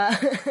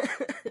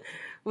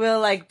will,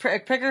 like,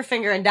 prick her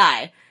finger and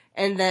die.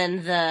 And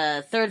then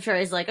the third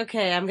fairy's like,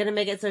 okay, I'm gonna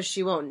make it so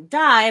she won't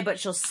die, but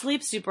she'll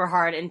sleep super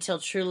hard until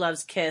true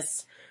love's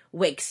kiss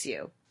wakes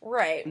you.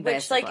 Right. Which,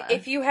 Basically. like,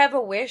 if you have a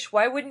wish,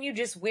 why wouldn't you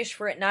just wish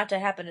for it not to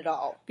happen at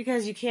all?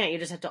 Because you can't, you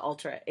just have to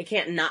alter it. It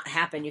can't not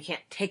happen, you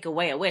can't take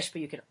away a wish, but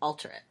you can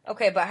alter it.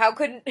 Okay, but how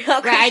could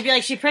Right, I'd be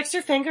like, she pricks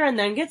her finger and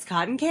then gets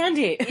cotton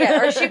candy.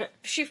 Yeah, or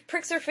she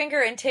pricks her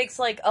finger and takes,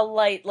 like, a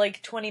light,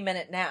 like,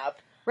 20-minute nap.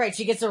 Right,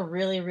 she gets a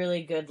really,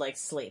 really good, like,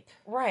 sleep.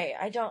 Right,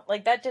 I don't,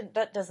 like, that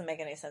doesn't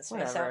make any sense to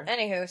Whatever. me. So,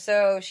 anywho,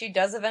 so she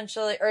does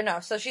eventually, or no,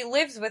 so she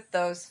lives with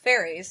those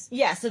fairies.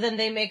 Yeah, so then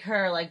they make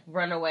her, like,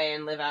 run away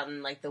and live out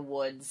in, like, the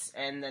woods,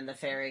 and then the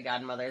fairy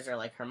godmothers are,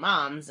 like, her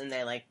moms, and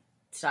they, like,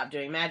 stop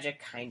doing magic,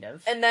 kind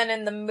of. And then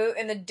in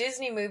the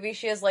Disney movie,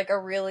 she has, like, a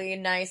really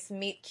nice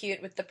meet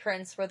cute with the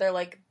prince where they're,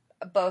 like,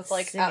 both,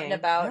 like, out and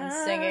about and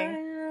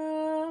singing.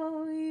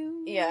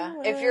 Yeah,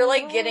 if you're,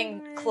 like,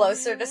 getting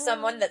closer to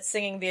someone that's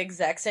singing the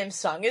exact same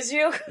song as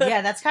you.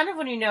 Yeah, that's kind of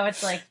when you know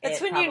it's, like, that's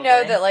when probably. you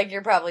know that, like,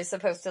 you're probably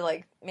supposed to,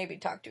 like, maybe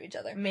talk to each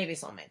other. Maybe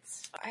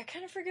soulmates. I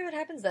kind of forget what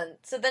happens then.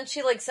 So then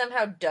she, like,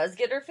 somehow does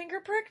get her finger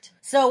pricked?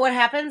 So what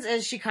happens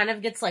is she kind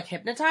of gets, like,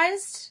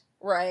 hypnotized.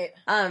 Right.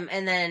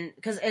 And then,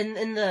 cause in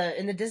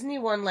the Disney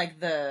one, like,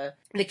 the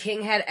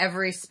king had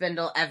every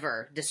spindle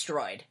ever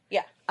destroyed.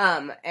 Yeah.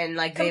 And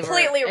like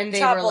completely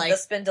toppled like, the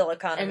spindle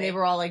economy. and they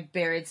were all like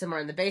buried somewhere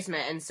in the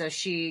basement, and so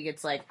she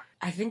gets like,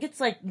 I think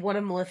it's like one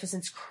of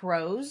Maleficent's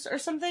crows or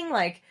something,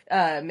 like,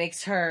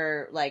 makes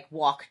her like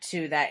walk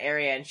to that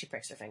area and she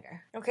pricks her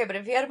finger. Okay, but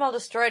if he had them all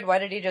destroyed, why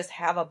did he just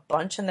have a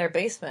bunch in their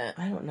basement?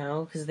 I don't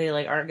know, because they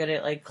like aren't good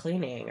at like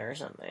cleaning or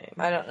something.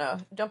 I don't know.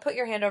 Don't put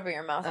your hand over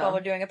your mouth while we're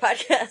doing a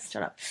podcast.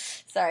 Shut up.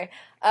 Sorry.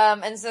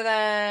 And so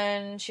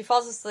then she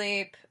falls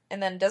asleep,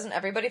 and then doesn't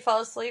everybody fall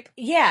asleep?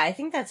 Yeah, I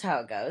think that's how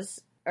it goes.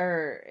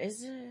 Or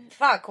is it?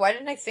 Fuck, why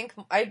didn't I think...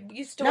 I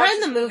used to Not watch in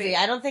the this movie.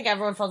 I don't think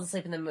everyone falls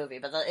asleep in the movie,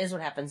 but that is what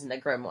happens in the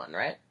Grimm one,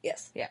 right?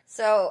 Yes. Yeah.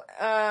 So,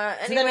 So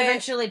anyway... then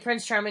eventually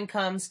Prince Charming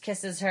comes,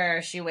 kisses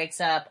her, she wakes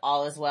up,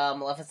 all is well,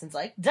 Maleficent's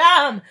like,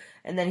 dumb!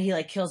 And then he,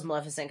 like, kills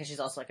Maleficent because she's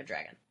also, like, a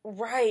dragon.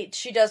 Right,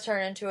 she does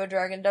turn into a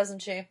dragon, doesn't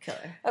she? Kill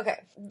her.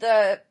 Okay,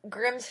 the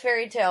Grimm's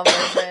fairy tale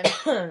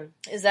version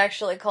is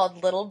actually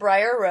called Little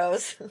Briar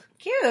Rose.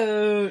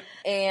 Cute!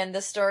 And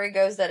the story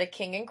goes that a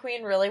king and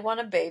queen really want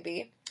a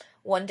baby.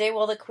 One day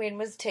while the queen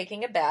was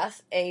taking a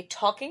bath, a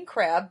talking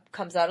crab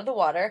comes out of the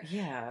water.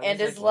 Yeah. And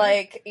is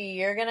like,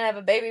 you're gonna have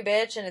a baby,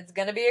 bitch, and it's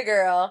gonna be a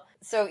girl.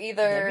 So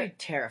either... That'd be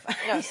terrifying.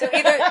 No, so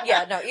either...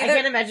 Yeah, no, either... I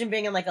can't imagine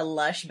being in, like, a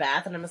lush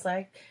bath, and I'm just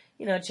like,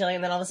 you know, chilling,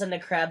 and then all of a sudden a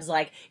crab's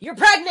like, you're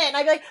pregnant! And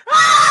I'd be like,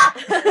 ah!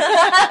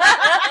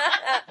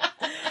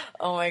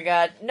 Oh my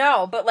god.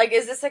 No, but, like,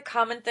 is this a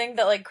common thing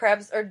that, like,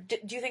 crabs... Or do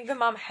you think the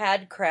mom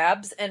had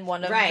crabs, and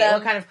one of them... Right,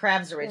 what kind of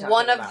crabs are we talking about?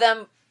 One of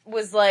them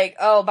was like,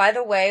 oh, by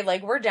the way,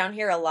 like, we're down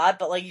here a lot,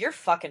 but, like, you're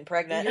fucking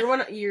pregnant.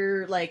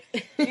 You're, like...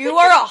 You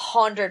are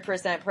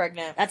 100%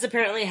 pregnant. That's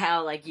apparently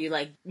how, like, you,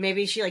 like...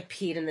 Maybe she, like,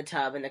 peed in the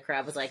tub, and the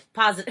crab was like,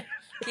 positive.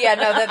 Yeah,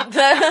 no,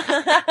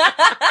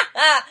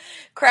 the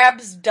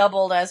crabs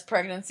doubled as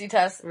pregnancy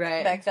tests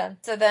back then.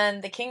 So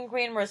then the king and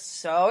queen were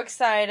so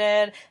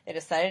excited, they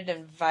decided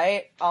to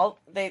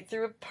they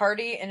threw a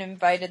party and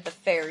invited the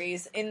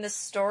fairies. In the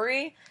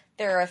story,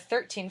 there are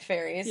 13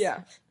 fairies.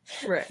 Yeah.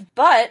 Right.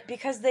 But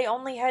because they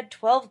only had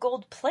 12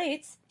 gold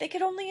plates, they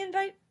could only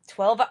invite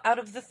 12 out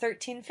of the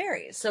 13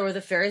 fairies. So were the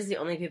fairies the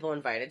only people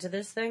invited to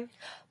this thing?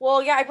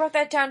 Well, yeah, I wrote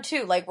that down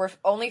too. Like, were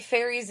only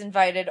fairies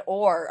invited,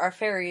 or are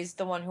fairies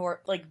the one who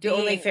are, like, The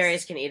only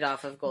fairies can eat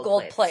off of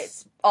gold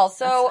plates.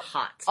 Also, That's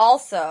hot.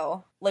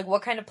 Also, like,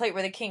 what kind of plate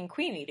were the king and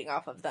queen eating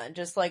off of then?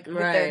 Just, like, with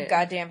their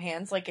goddamn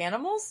hands like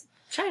animals?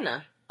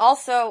 China.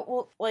 Also,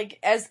 well, like,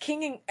 as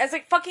a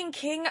fucking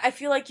king, I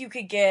feel like you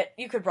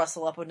could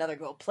rustle up another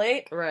gold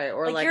plate. Right,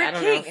 or like I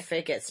don't know,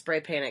 fake it, spray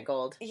paint it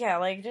gold. Yeah,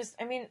 like, just,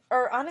 I mean,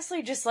 or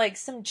honestly, just, like,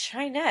 some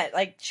chinette.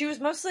 Like, she was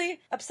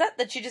mostly upset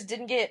that she just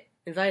didn't get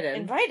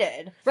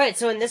invited. Right,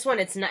 so in this one,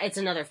 it's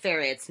another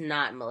fairy, it's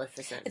not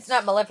Maleficent. It's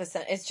not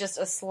Maleficent, it's just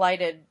a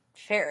slighted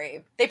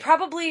fairy. They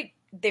probably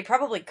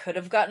could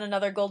have gotten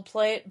another gold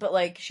plate, but,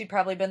 like, she'd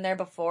probably been there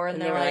before,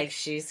 and they're like,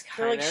 she's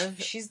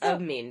a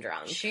mean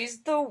drunk.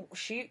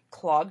 She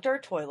clogged our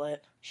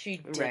toilet. She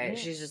didn't. Right,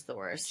 she's just the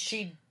worst.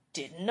 She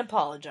didn't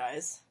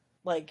apologize.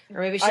 Like,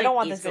 or maybe she I don't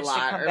want this bitch to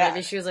come back. Or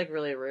maybe she was, like,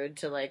 really rude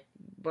to, like,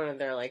 one of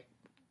their, like,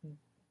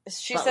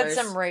 she butlers.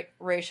 said some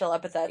racial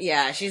epithets.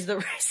 Yeah, she's the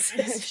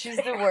racist. She's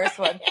the worst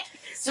one.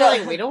 So,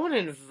 like, we don't want to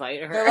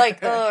invite her. They're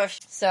like, ugh.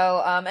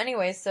 So,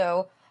 anyway,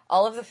 so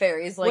all of the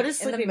fairies, like, what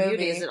is in the Sleeping movie,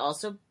 Beauty? Is it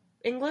also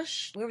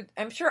English?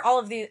 I'm sure all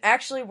of these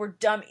actually were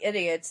dumb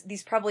idiots.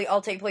 These probably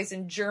all take place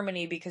in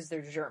Germany because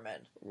they're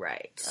German.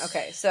 Right.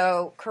 Okay,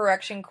 so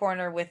correction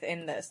corner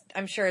within this.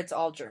 I'm sure it's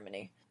all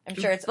Germany. I'm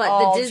sure it's but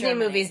all the Disney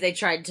Germany. movies, they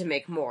tried to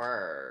make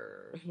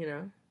more, you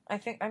know?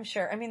 I'm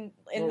sure. I mean,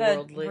 in more the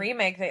worldly.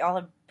 remake, they all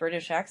have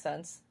British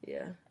accents.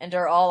 Yeah. And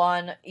are all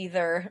on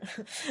either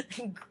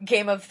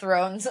Game of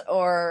Thrones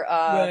or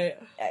right.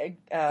 We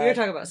were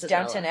talking about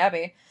Cinderella. Downton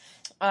Abbey.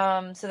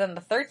 So then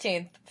the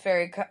 13th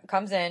fairy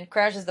comes in,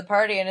 crashes the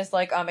party, and is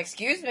like,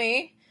 excuse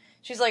me.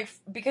 She's like,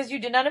 because you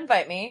did not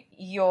invite me,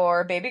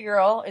 your baby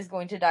girl is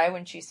going to die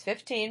when she's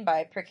 15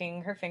 by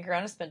pricking her finger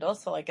on a spindle.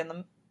 So like in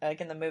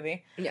the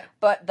movie. Yeah.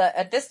 But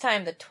at this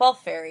time, the 12th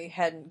fairy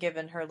hadn't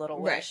given her little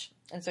wish.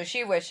 Right. And so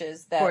she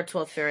wishes that... Poor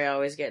 12th fairy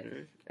always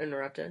getting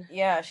interrupted.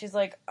 Yeah, she's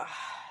like...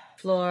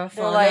 Flora,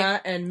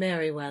 Fauna, and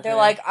Merryweather. They're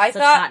like, Such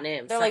hot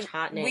names. They're Such like,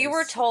 hot names. We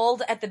were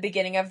told at the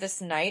beginning of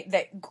this night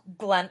that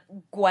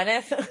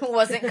Gwyneth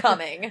wasn't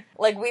coming.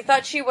 Like, we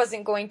thought she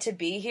wasn't going to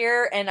be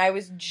here, and I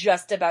was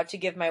just about to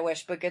give my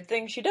wish, but good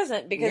thing she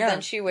doesn't, because then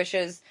she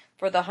wishes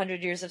for the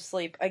 100 years of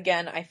sleep.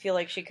 Again, I feel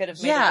like she could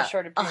have made it a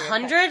shorter period.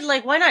 100?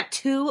 Like, why not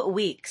 2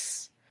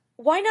 weeks?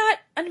 Why not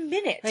a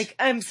minute? Like,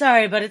 I'm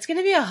sorry, but it's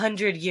gonna be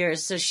 100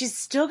 years, so she's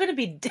still gonna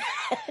be dead.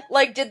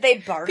 Like, did they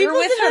barter People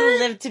with her? didn't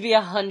live to be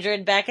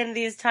 100 back in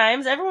these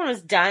times. Everyone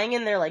was dying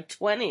in their,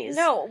 20s.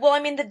 No, well,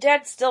 I mean, the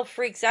dad still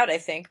freaks out, I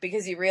think,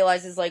 because he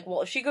realizes, like,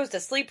 well, if she goes to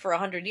sleep for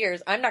 100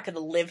 years, I'm not gonna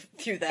live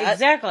through that.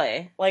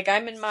 Exactly. Like,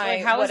 I'm in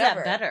my how whatever. is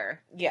that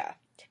better? Yeah.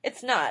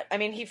 It's not. I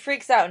mean, he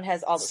freaks out and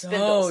has all the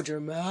spindles. So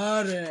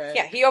dramatic.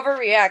 Yeah, he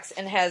overreacts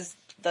and has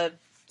the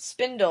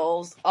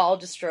spindles all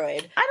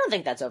destroyed. I don't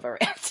think that's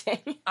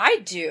overreacting. I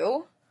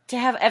do. To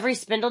have every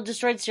spindle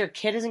destroyed so your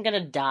kid isn't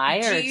gonna die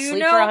or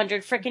sleep for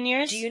 100 frickin'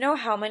 years? Do you know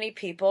how many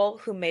people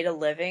who made a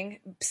living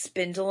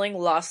spindling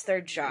lost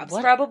their jobs,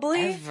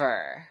 probably?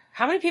 Ever.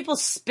 How many people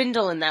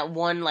spindle in that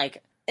one,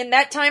 in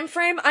that time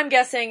frame, I'm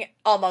guessing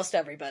almost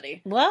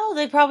everybody. Well,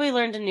 they probably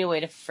learned a new way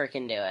to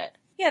frickin' do it.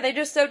 Yeah, they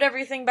just sewed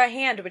everything by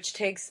hand, which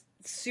takes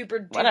super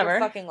duper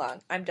fucking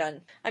long. I'm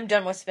done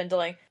with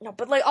spindling. No,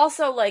 but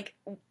also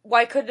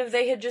why couldn't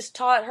they have just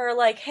taught her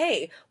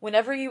hey,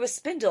 whenever you a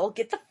spindle,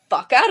 get the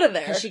fuck out of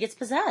there? Because she gets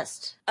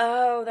possessed.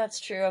 Oh, that's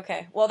true.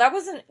 Okay. Well,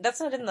 that's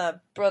not in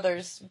the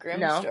Brothers Grimm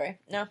story.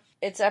 No.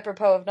 It's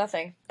apropos of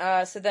nothing.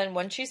 So then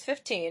when she's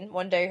 15,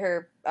 one day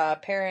her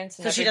parents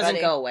and she doesn't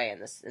go away in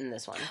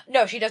this one.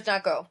 No, she does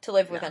not go to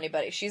live with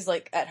anybody. She's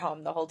at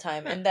home the whole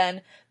time. And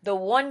then the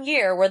 1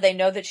 year where they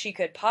know that she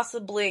could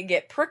possibly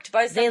get pricked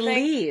by something,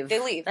 they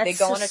leave. That's they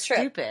go so on a trip.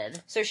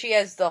 Stupid. So she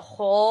has the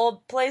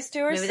whole place to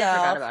herself. Maybe they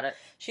forgot about it.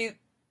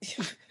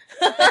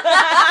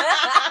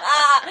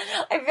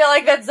 I feel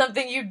like that's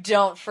something you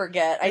don't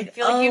forget. I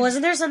feel like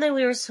wasn't there something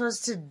we were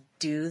supposed to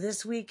do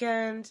this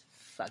weekend?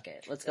 Fuck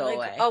it. Let's go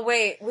away. Oh,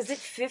 wait. Was it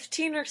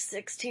 15 or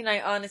 16?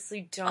 I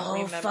honestly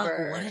don't remember.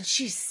 Oh, fuck. What did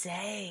she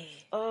say?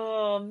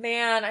 Oh,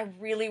 man. I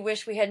really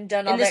wish we hadn't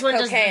done all that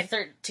cocaine. Does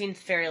the 13th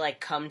fairy,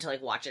 come to,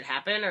 watch it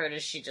happen? Or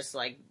does she just,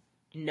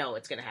 know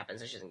it's gonna happen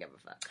so she doesn't give a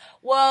fuck?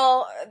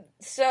 Well,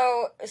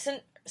 so,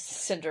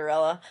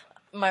 Cinderella.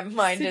 My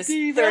mind is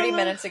 30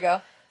 minutes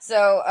ago.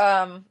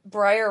 So,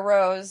 Briar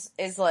Rose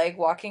is,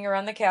 walking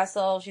around the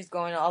castle. She's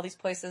going to all these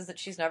places that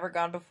she's never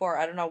gone before.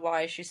 I don't know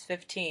why. She's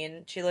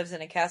 15. She lives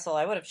in a castle.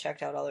 I would have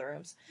checked out all the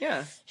rooms.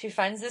 Yeah. She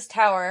finds this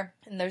tower,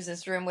 and there's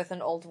this room with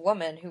an old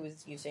woman who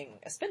is using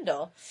a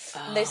spindle.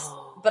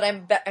 But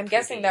I'm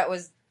guessing that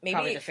was maybe...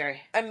 Probably the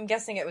fairy. I'm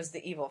guessing it was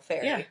the evil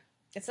fairy. Yeah.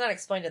 It's not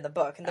explained in the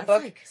book. In the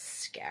book...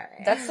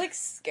 scary. That's,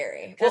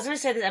 scary. I was going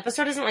to say, this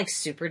episode isn't,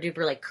 super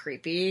duper,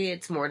 creepy.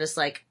 It's more just,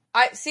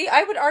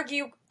 I would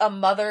argue a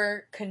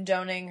mother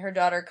condoning her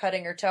daughter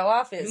cutting her toe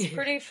off is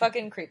pretty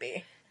fucking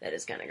creepy. That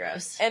is kind of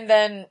gross. And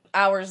then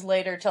hours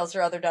later tells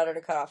her other daughter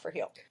to cut off her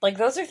heel. Like,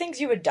 those are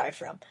things you would die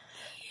from.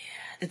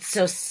 Yeah. It's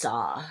so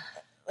Saw.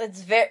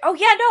 It's very... Oh,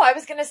 yeah, no, I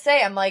was gonna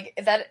say, I'm like,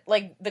 that,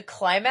 like, the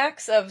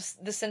climax of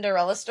the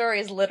Cinderella story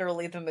is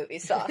literally the movie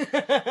Saw.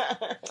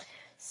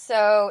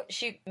 So,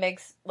 she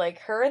makes, like,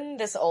 her and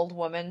this old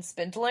woman,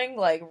 Spindling,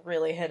 like,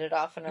 really hit it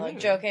off and are, like,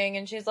 joking,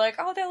 and she's like,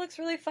 oh, that looks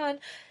really fun.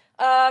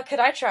 Could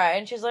I try?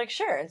 And she's like,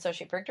 sure. And so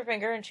she pricked her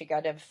finger and she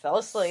goddamn fell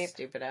asleep.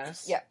 Stupid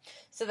ass. Yeah.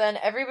 So then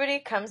everybody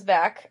comes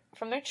back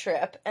from their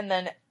trip, and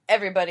then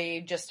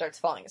everybody just starts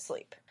falling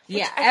asleep.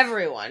 Yeah,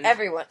 everyone.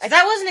 Everyone. So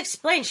that wasn't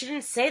explained. She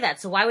didn't say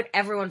that. So why would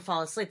everyone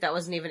fall asleep? That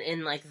wasn't even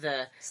in, like,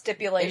 the...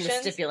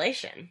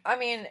 stipulation. I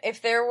mean,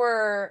 if there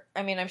were...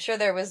 I mean, I'm sure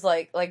there was,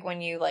 like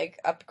when you, like,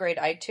 upgrade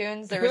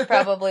iTunes, there was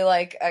probably,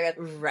 like, a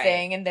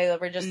thing, and they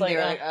were just like... They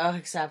were like, oh,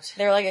 accept.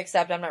 They were like,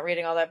 accept, I'm not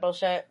reading all that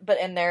bullshit. But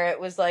in there, it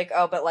was like,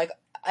 oh, but, like...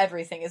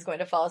 Everything is going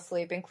to fall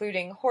asleep,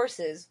 including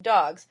horses,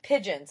 dogs,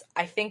 pigeons.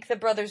 I think the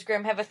Brothers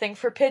Grimm have a thing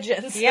for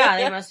pigeons. Yeah,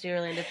 they must be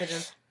really into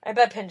pigeons. I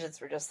bet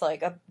pigeons were just,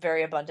 like,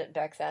 very abundant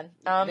back then.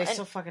 They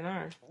still fucking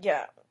are.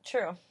 Yeah,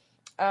 true.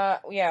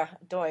 Yeah,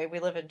 doy,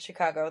 we live in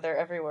Chicago. They're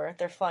everywhere.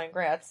 They're flying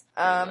rats.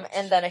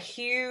 And then a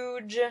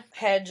huge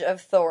hedge of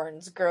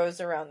thorns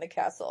grows around the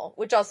castle,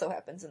 which also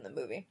happens in the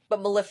movie.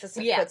 But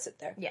Maleficent puts it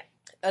there. Yeah.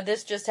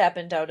 This just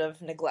happened out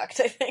of neglect,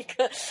 I think.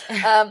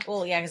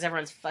 Well, yeah, because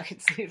everyone's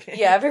fucking sleeping.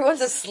 Yeah, everyone's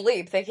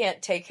asleep. They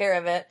can't take care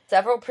of it.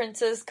 Several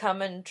princes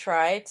come and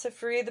try to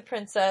free the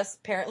princess.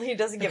 Apparently he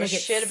doesn't give a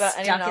shit about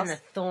anyone else. Stuck in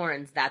the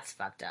thorns. That's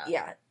fucked up.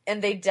 Yeah.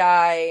 And they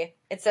die.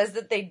 It says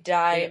that they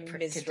die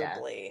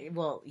miserably.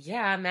 Well,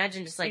 yeah,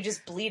 imagine just like... You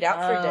just bleed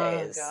out for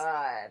days. Oh,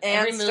 God.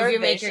 And every movie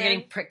maker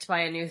getting pricked by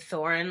a new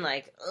thorn,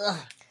 like, ugh.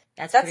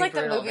 That's like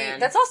brutal, the movie... man.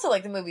 That's also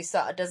like the movie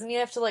Saw. Doesn't he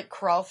have to, like,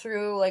 crawl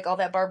through, like, all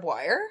that barbed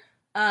wire?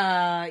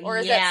 Or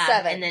is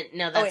that 7? And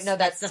then,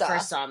 that's the Saw.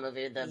 First Saw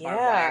movie, the barbed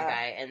wire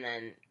guy, and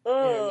then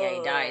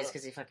he dies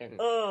because he fucking...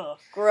 Ugh,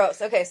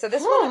 gross. Okay, so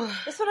this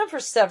went on for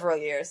several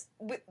years.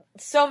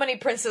 So many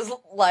princes'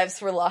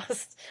 lives were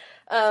lost.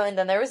 And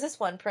then there was this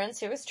one prince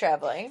who was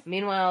traveling.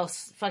 Meanwhile,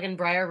 fucking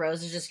Briar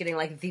Rose is just getting,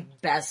 like, the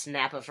best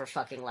nap of her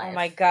fucking life. Oh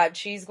my god,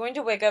 she's going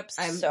to wake up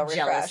so refreshed. I'm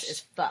jealous as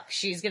fuck.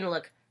 She's gonna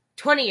look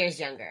 20 years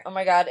younger. Oh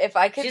my god, if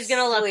I could She's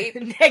gonna sleep,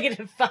 look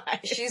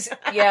 -5.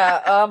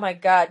 Yeah, oh my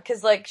god,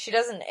 because, like, she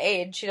doesn't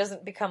age, she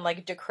doesn't become,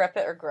 like,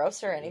 decrepit or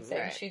gross or anything.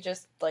 Right. She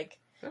just, like,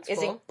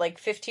 cool. like,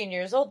 15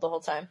 years old the whole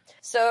time.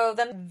 So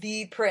then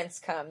the prince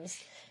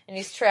comes, and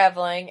he's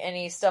traveling, and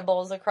he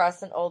stumbles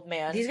across an old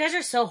man. These guys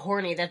are so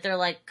horny that they're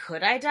like,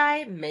 could I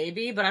die?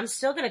 Maybe, but I'm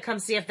still gonna come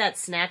see if that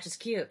snatch is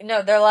cute.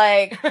 No, they're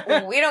like,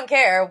 we don't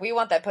care, we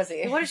want that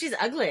pussy. What if she's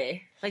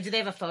ugly? Like, do they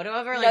have a photo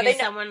of her? No, Like, they is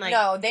someone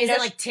like, they is know it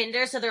like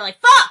Tinder? So they're like,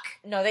 fuck!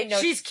 No, they know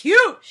she's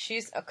cute!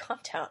 She's a calm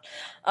down.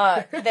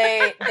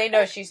 They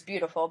know she's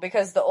beautiful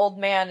because the old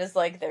man is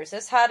like, there's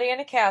this hottie in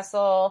a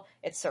castle,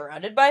 it's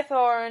surrounded by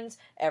thorns,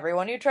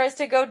 everyone who tries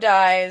to go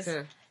dies.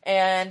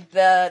 And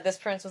this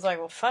prince was like,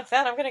 well, fuck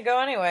that, I'm gonna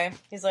go anyway.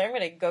 He's like, I'm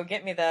gonna go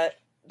get me that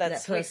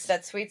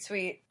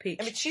sweet peach.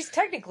 I mean, she's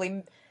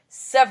technically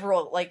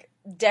several, like,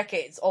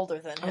 decades older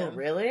than him. Oh,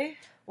 really?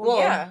 Well,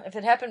 yeah, if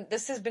it happened,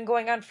 this has been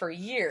going on for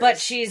years. But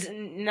she's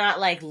not,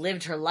 like,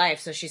 lived her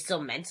life, so she's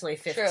still mentally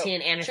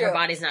 15, and if her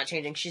body's not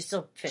changing, she's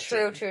still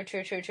 15.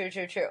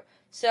 True.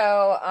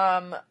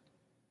 So,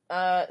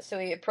 so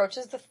he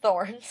approaches the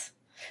thorns,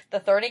 the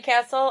thorny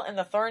castle, and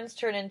the thorns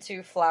turn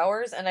into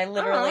flowers, and I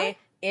literally,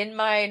 in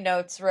my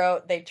notes,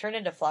 wrote, they turn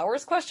into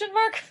flowers, ?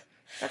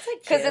 That's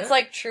like because it's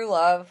like true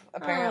love,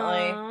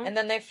 apparently. Aww. And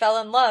then they fell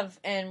in love,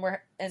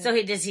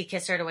 so does he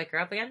kiss her to wake her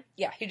up again?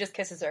 Yeah, he just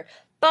kisses her.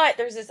 But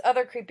there's this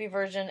other creepy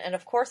version, and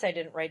of course I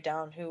didn't write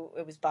down who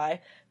it was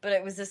by, but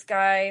it was this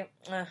guy,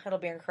 it'll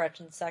be in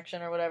corrections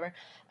section or whatever,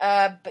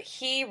 but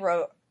he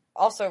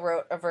also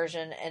wrote a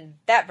version, and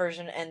that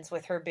version ends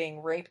with her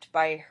being raped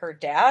by her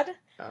dad.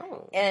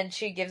 Oh. And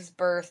she gives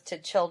birth to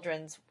two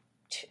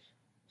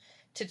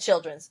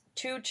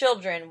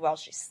children while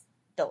she's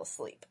still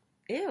asleep.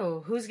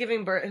 Ew, who's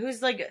giving birth?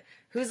 Who's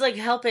like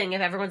helping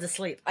if everyone's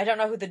asleep? I don't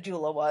know who the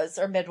doula was,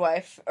 or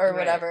midwife, or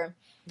whatever.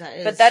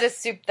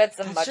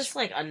 That's just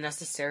like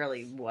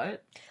unnecessarily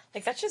what?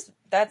 Like that's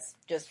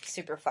just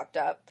super fucked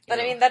up. But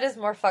I mean, that is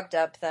more fucked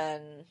up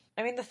than,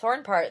 I mean, the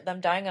thorn part,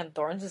 them dying on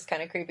thorns is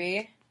kind of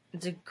creepy.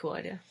 It's a cool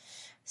idea.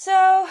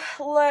 So,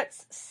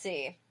 let's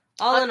see.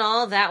 All in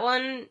all, that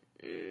one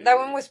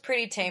was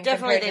pretty tame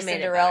definitely compared to made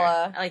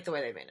Cinderella. I like the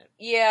way they made it.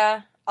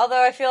 Yeah.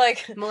 Although I feel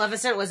like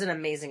Maleficent was an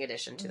amazing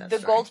addition to that the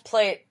story. gold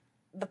plate,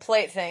 the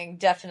plate thing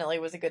definitely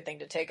was a good thing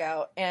to take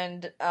out.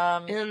 And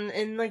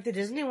in like the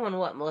Disney one,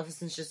 what?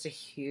 Maleficent's just a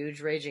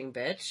huge raging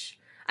bitch.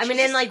 I mean,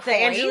 in like the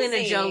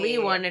Angelina Jolie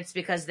one, it's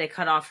because they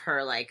cut off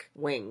her like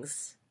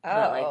wings. Oh,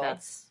 but, like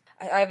that's.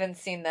 I haven't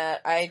seen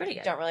that. I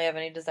don't really have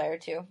any desire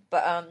to.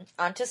 But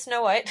on to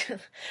Snow White,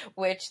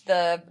 which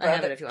I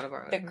have it if you want to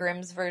borrow it. The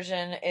Grimm's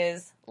version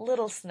is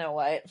Little Snow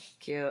White.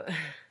 Cute.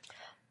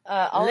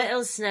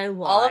 Little Snow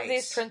White. All of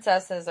these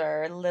princesses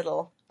are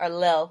lil.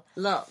 Well,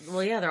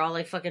 yeah, they're all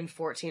like fucking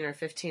 14 or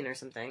 15 or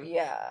something.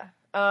 Yeah.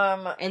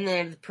 And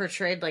they're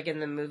portrayed, like, in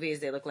the movies,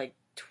 they look like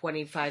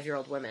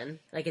 25-year-old women,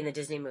 like in the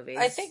Disney movies.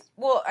 I think,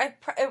 well,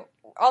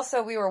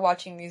 also we were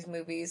watching these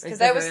movies,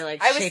 because like very,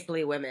 like,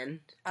 shapely women.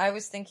 I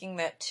was thinking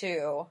that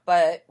too,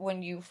 but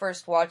when you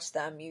first watch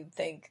them, you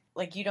think,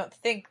 like, you don't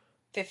think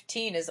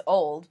 15 is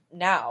old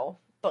now,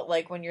 but,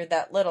 like, when you're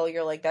that little,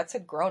 you're like, that's a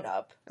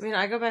grown-up. I mean,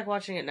 I go back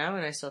watching it now,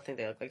 and I still think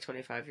they look like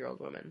 25-year-old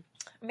women.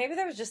 Maybe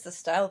that was just the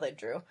style they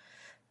drew.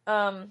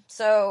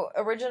 So,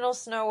 original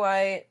Snow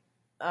White,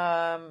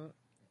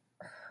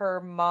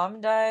 her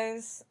mom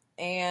dies,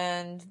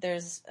 and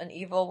there's an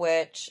evil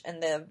witch,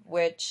 and the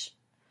witch,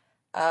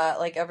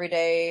 like, every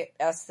day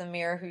asks the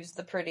mirror who's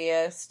the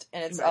prettiest,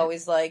 and it's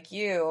always like,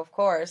 you, of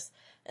course.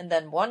 And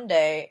then one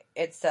day,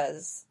 it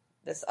says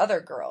this other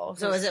girl.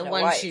 So is it Snow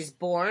when White. she's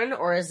born,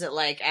 or is it,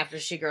 like, after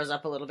she grows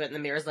up a little bit, and the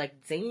mirror's like,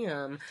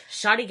 damn,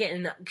 Shoddy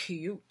getting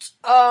cute?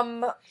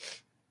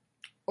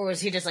 Or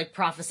is he just, like,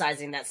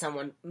 prophesizing that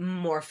someone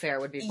more fair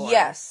would be born?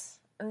 Yes.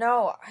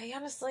 No, I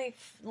honestly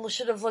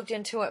should have looked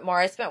into it more.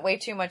 I spent way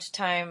too much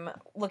time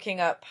looking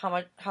up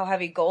how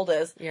heavy gold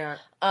is. Yeah.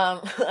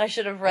 I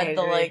should have read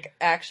the, like,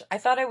 action. I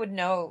thought I would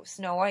know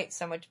Snow White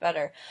so much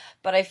better.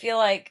 But I feel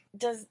like,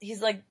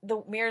 he's like,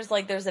 the mirror's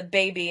like, there's a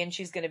baby and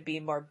she's gonna be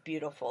more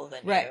beautiful than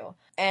you.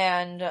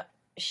 And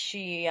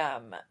she,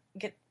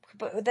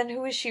 but then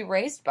who is she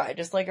raised by?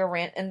 Just like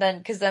and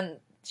then, cause then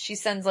she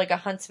sends, like, a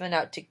huntsman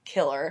out to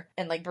kill her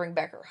and, like, bring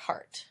back her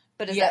heart.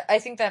 But I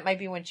think that might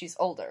be when she's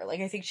older.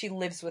 Like, I think she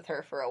lives with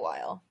her for a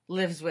while.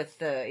 Lives with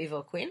the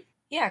evil queen?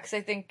 Yeah, because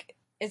I think,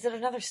 is it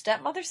another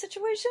stepmother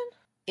situation?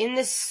 In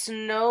the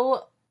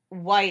Snow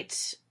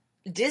White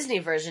Disney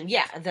version,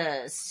 yeah,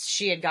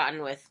 she had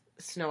gotten with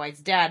Snow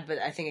White's dad, but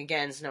I think,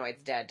 again, Snow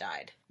White's dad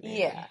died. Maybe.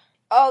 Yeah.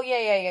 Oh,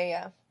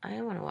 yeah.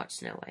 I want to watch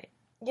Snow White.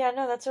 Yeah,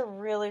 no, that's a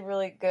really,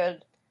 really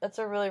good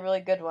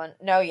one.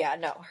 No,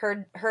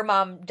 her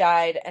mom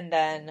died, and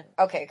then,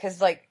 okay,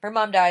 because, like, her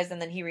mom dies,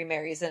 and then he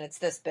remarries, and it's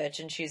this bitch,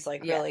 and she's,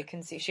 like, really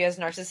conceited. She has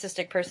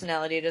narcissistic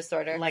personality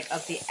disorder. Like,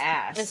 up the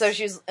ass.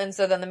 And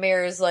so then the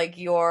mirror's like,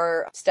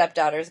 your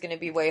stepdaughter's gonna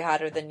be way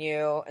hotter than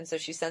you, and so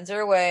she sends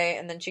her away,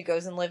 and then she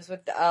goes and lives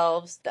with the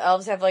elves. The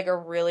elves have, like, a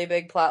really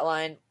big plot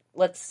line.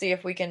 Let's see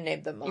if we can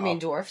name them all. You mean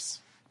dwarfs?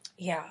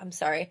 Yeah, I'm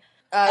sorry.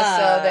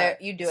 So there,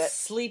 you do it.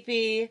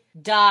 Sleepy,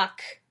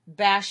 Doc,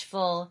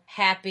 Bashful,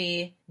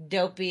 Happy,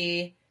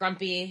 Dopey,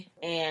 Grumpy,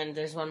 and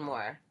there's one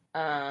more.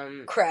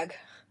 Craig.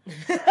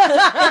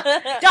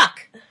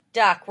 Doc!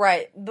 Doc,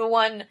 right. The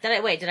one... Did I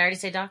already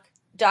say Doc?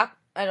 Doc,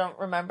 I don't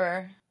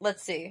remember.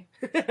 Let's see.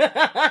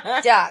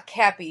 Doc,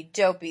 Happy,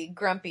 Dopey,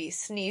 Grumpy,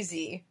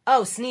 Sneezy.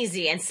 Oh,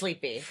 Sneezy and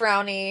Sleepy.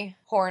 Frowny,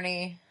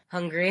 Horny.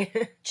 Hungry.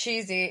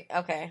 Cheesy.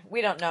 Okay, we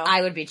don't know.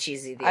 I would be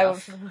Cheesy, the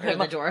elf. Or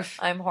the dwarf.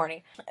 I'm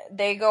horny.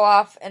 They go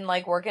off and,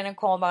 like, work in a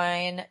coal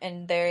mine,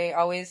 and they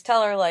always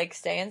tell her, like,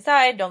 stay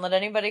inside, don't let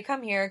anybody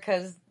come here,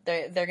 because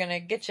they're gonna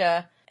get you.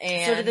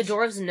 And so do the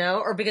dwarves know,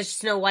 or because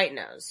Snow White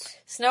knows?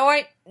 Snow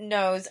White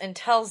knows and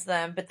tells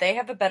them, but they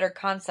have a better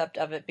concept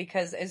of it,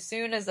 because as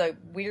soon as a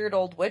weird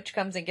old witch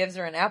comes and gives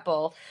her an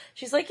apple,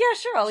 she's like, yeah,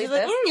 sure, I'll eat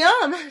this.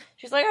 Yum!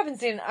 She's like,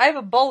 I have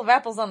a bowl of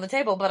apples on the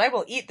table, but I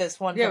will eat this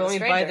one from a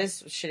stranger. Let me buy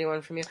this shitty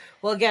one from you.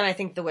 Well, again, I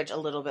think the witch a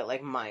little bit,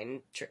 like,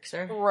 mind tricks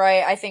her.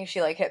 Right, I think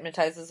she, like,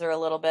 hypnotizes her a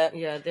little bit.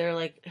 Yeah, they're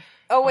like...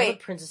 Oh, wait. All the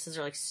princesses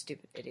are, like,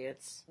 stupid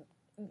idiots.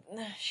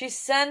 She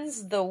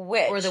sends the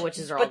witch. Or the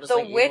witches are all just, but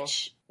like, evil.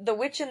 The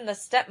witch and the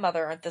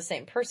stepmother aren't the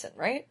same person,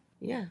 right?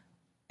 Yeah.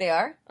 They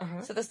are?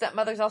 Uh-huh. So the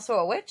stepmother's also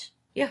a witch?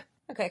 Yeah.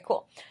 Okay,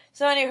 cool.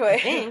 So anyway, I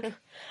think.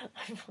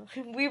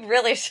 We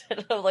really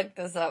should have looked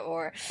this up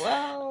more.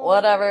 Well,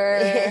 whatever.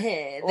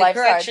 The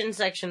correction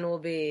section will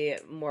be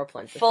more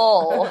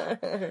plentiful.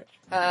 Full.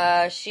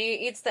 She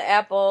eats the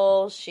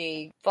apple.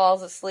 She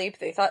falls asleep.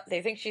 They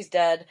think she's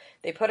dead.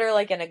 They put her,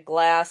 like, in a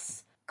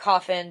glass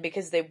coffin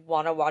because they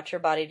want to watch her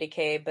body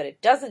decay, but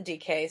it doesn't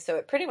decay, so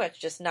it pretty much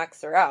just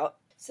knocks her out.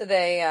 So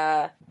they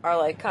are,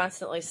 like,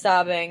 constantly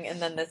sobbing, and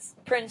then this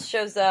prince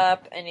shows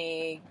up, and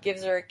he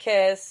gives her a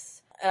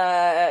kiss.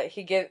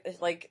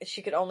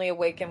 She could only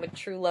awaken with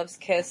true love's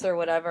kiss or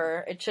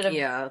whatever. It should have...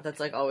 Yeah, that's,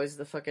 like, always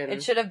the fucking...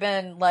 It should have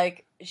been,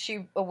 like,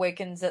 she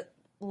awakens at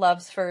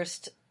love's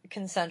first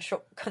consent. Yeah,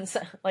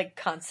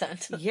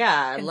 consent.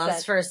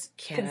 love's first,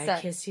 can consent.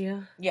 I kiss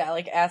you? Yeah,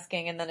 like,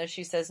 asking, and then if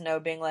she says no,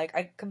 being like,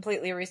 I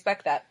completely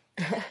respect that.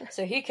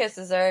 So he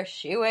kisses her,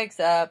 she wakes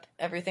up,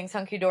 everything's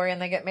hunky-dory,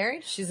 and they get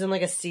married? She's in,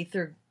 like, a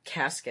see-through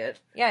casket.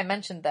 Yeah, I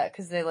mentioned that,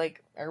 because they,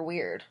 like, are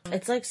weird.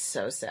 It's, like,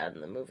 so sad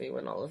in the movie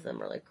when all of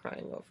them are, like,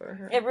 crying over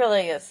her. It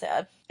really is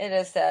sad. It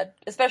is sad.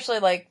 Especially,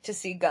 like, to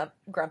see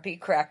Grumpy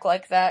crack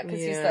like that, because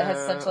he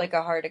has such, like,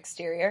 a hard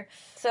exterior.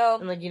 So...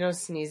 And, like, you know,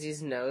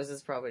 Sneezy's nose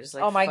is probably just,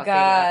 like, oh my fucking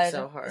God. up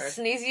so hard.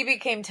 Sneezy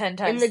became 10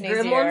 times And the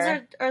Grimm sneezier.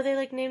 ones, are they,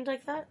 like, named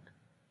like that?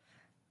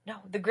 No,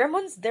 the Grimm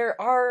ones,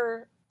 there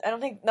are... I don't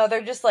think... No,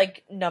 they're just,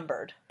 like,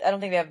 numbered. I don't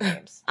think they have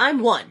names. I'm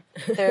one.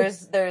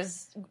 There's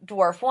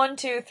Dwarf 1,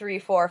 2, 3,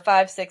 4,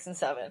 5, 6, and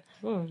 7.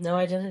 No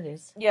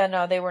identities. Yeah,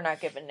 no, they were not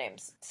given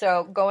names.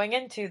 So, going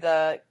into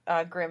the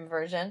Grimm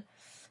version,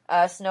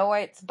 Snow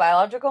White's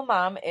biological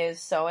mom is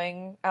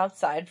sewing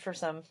outside for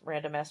some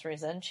random ass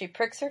reason. She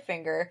pricks her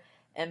finger,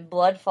 and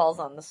blood falls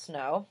on the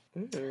snow.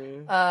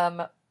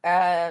 Mm.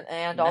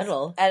 And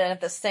also, and at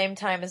the same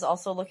time is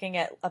also looking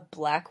at a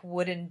black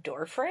wooden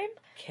door frame.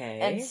 Okay.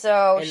 And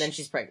so, then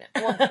she's pregnant.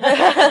 Well,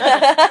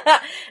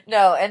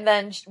 no, and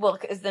then,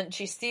 because then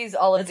she sees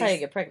all of That's these. how you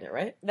get pregnant,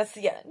 right? That's,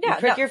 yeah. You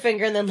prick your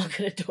finger and then look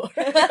at a door.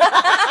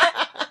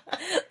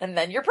 And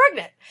then you're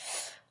pregnant.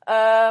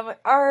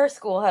 Our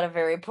school had a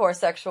very poor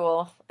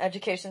sexual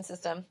education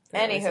system.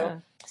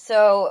 Anywho,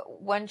 so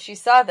when she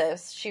saw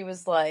this, she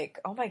was like,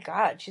 oh my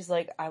god, she's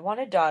like, I want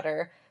a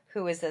daughter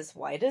who is as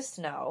white as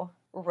snow,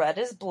 red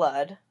as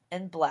blood,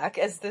 and black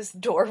as this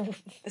wooden door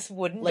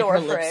frame. Like her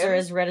lips are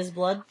as red as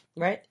blood,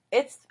 right?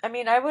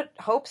 I would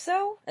hope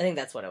so. I think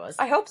that's what it was.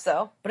 I hope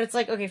so. But it's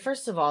like, okay,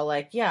 first of all,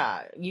 like,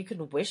 yeah, you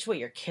can wish what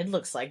your kid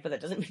looks like, but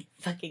that doesn't mean you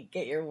fucking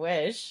get your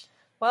wish.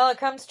 Well, it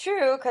comes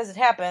true, because it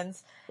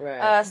happens.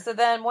 Right. So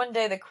then one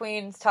day the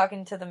queen's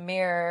talking to the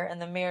mirror,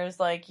 and the mirror's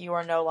like, you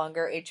are no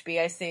longer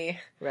HBIC.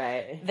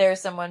 Right.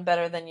 There's someone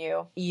better than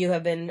you. You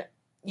have been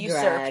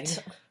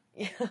usurped.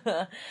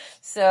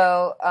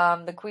 So,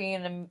 the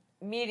queen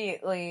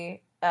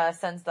immediately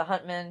sends the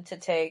huntman to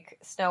take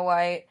Snow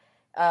White.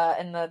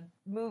 In the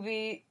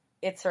movie,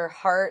 it's her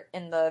heart.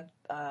 In the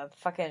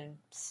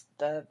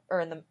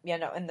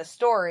in the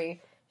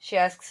story, she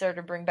asks her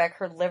to bring back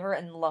her liver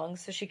and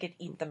lungs so she could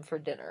eat them for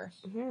dinner.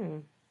 Mm-hmm.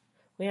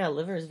 Well, yeah,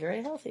 liver is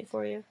very healthy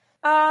for you.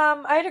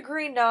 I'd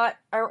agree not.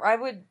 I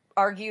would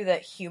argue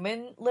that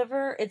human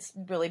liver, it's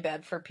really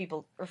bad for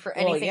people, or for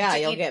anything to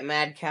eat. You'll get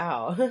mad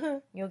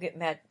cow. You'll get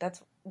mad.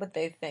 That's what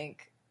they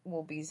think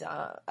will be,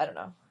 I don't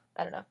know.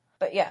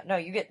 But yeah, no,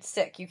 you get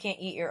sick. You can't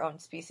eat your own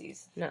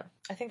species. No.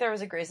 I think there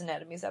was a Grey's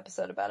Anatomy's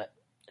episode about it.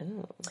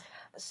 Ooh.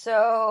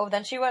 So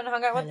then she went and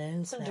hung out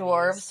with some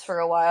dwarves for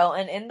a while,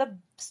 and in the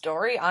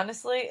story,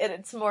 honestly,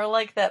 it's more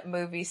like that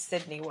movie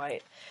Sydney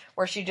White,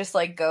 where she just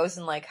like goes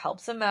and like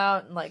helps them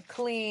out and like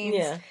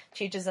cleans,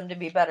 teaches them to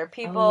be better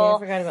people. Oh, yeah, I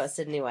forgot about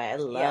Sydney White. I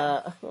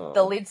love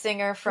the lead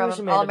singer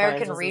from All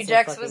American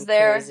Rejects was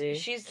there. Crazy.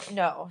 She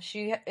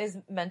is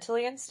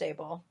mentally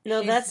unstable. No,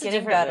 She's that's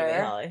getting different better.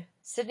 movie, Holly.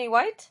 Sydney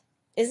White?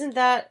 Isn't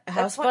that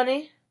House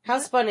Bunny?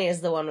 House Bunny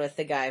is the one with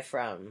the guy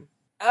from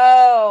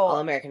All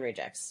American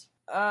Rejects.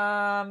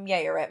 Yeah,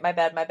 you're right. My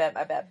bad.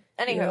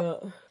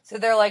 Anywho, so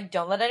they're like,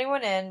 don't let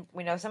anyone in.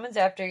 We know someone's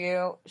after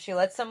you. She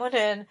lets someone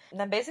in. And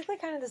then basically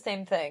kind of the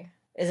same thing.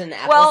 Is it an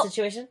Apple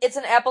situation? It's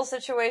an Apple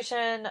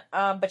situation,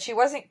 but she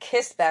wasn't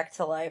kissed back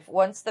to life.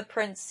 Once the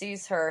prince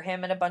sees her,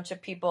 him and a bunch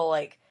of people,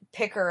 like,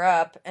 pick her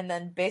up, and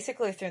then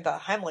basically through the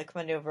Heimlich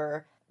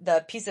maneuver,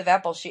 the piece of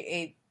apple she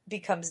ate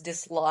becomes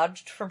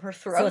dislodged from her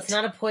throat. So it's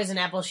not a poison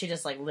apple, she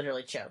just, like,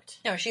 literally choked.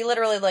 No, she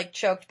literally, like,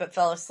 choked but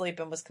fell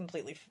asleep and was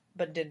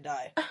but didn't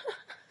die.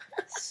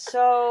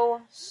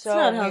 So That's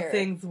not weird. how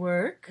things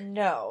work.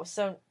 No,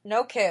 so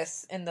no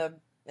kiss in the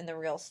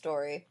real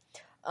story.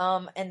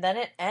 And then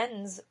it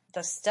ends,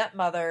 the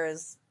stepmother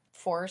is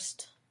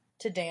forced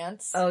to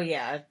dance. Oh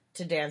yeah,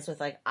 to dance with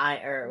like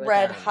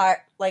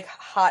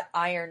hot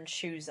iron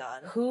shoes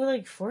on. Who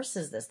like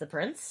forces this? The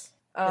prince?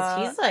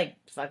 Because he's like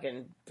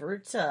fucking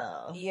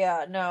brutal.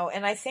 Yeah, no,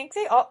 and I think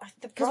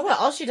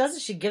all she does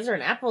is she gives her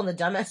an apple and the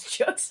dumbass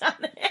chokes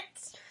on it.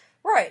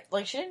 Right,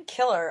 like she didn't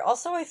kill her.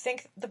 Also, I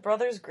think the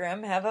brothers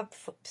Grimm have a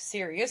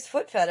serious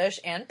foot fetish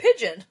and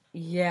pigeon.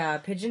 Yeah,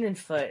 pigeon and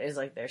foot is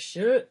like their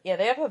shit. Yeah,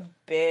 they have a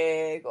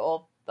big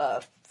old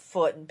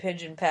foot and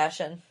pigeon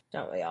passion.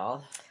 Don't we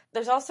all?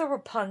 There's also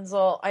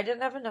Rapunzel. I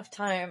didn't have enough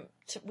time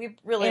to. We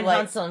really and like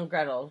Hansel and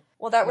Gretel.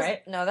 Well, that was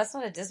right? No, that's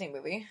not a Disney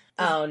movie.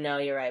 Oh no,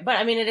 you're right. But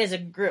I mean, it is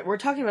we're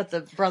talking about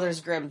the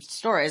Brothers Grimm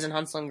stories, and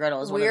Hansel and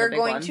Gretel is one of the big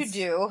ones. We are going to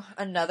do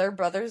another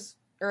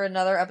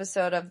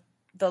episode of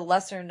the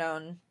lesser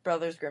known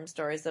Brothers Grimm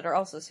stories that are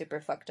also super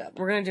fucked up.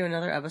 We're gonna do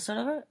another episode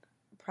of it?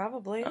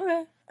 Probably.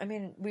 Okay. I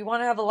mean, we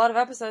want to have a lot of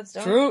episodes,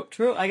 don't we?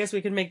 True. I guess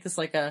we can make this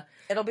like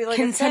it'll be like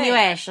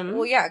continuation.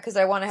 Well, yeah, because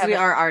I want to have. We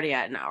are already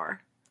at an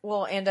hour.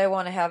 Well, and I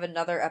want to have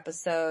another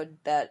episode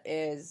that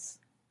is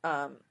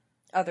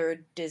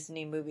other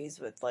Disney movies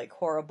with like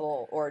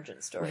horrible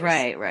origin stories.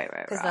 Right.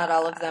 Because not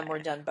all of them were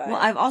done by. Well,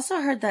 I've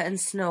also heard that in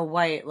Snow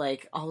White,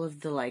 like all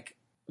of the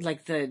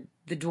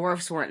the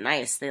dwarfs weren't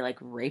nice. They like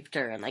raped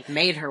her and like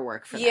made her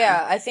work for them.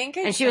 Yeah, I think.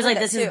 And she was like,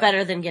 "This is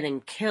better than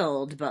getting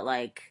killed, but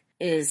like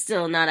is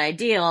still not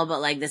ideal.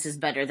 But like this is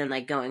better than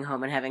like going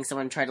home and having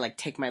someone try to like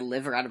take my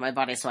liver out of my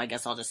body. So I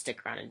guess I'll just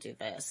stick around and do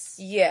this."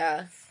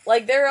 Yeah,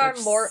 like there are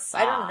more. Sucks.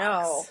 I don't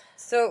know.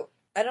 So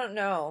I don't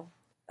know.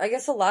 I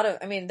guess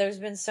there's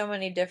been so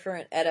many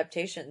different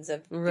adaptations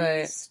of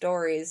these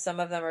stories.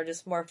 Some of them are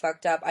just more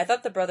fucked up. I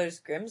thought the Brothers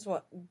Grimm's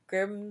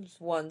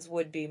ones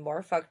would be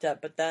more fucked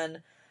up, but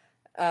then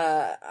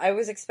I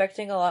was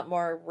expecting a lot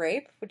more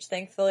rape, which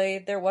thankfully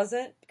there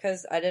wasn't,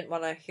 because I didn't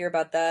want to hear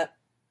about that.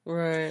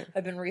 Right.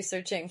 I've been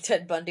researching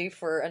Ted Bundy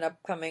for an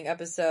upcoming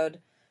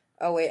episode.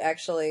 Oh wait,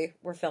 actually,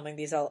 we're filming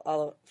these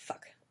all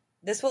fuck.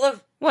 This will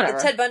have... Whatever.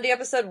 The Ted Bundy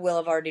episode will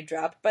have already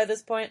dropped by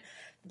this point.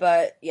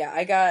 But, yeah,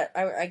 I got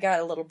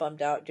a little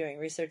bummed out doing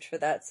research for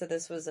that, so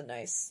this was a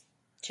nice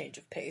change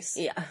of pace.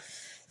 Yeah.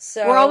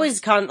 So... We're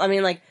always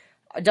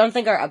I don't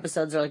think our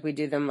episodes are like we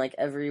do them like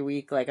every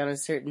week, like on a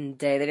certain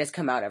day. They just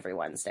come out every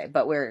Wednesday.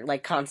 But we're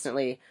like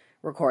constantly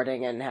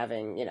recording and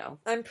having, you know...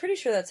 I'm pretty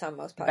sure that's how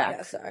most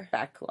podcasts are.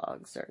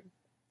 Backlogs or...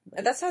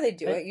 And that's how they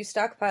do it. You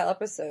stockpile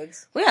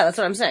episodes. Well, yeah, that's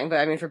what I'm saying. But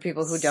I mean, for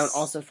people who don't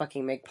also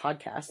fucking make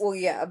podcasts. Well,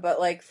 yeah, but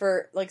like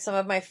for like some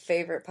of my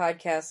favorite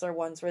podcasts are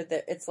ones where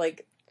it's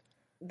like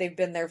they've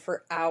been there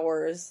for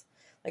hours.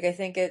 Like I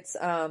think it's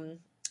a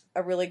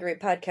really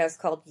great podcast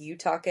called You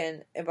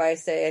Talkin'. If I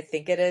say I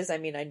think it is, I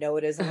mean I know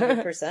it is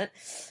 100%.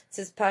 It's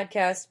this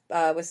podcast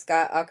with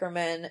Scott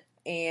Aukerman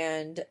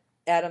and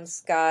Adam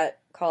Scott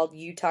called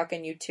You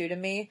Talkin' You Two to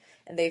Me.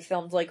 And they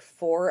filmed like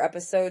 4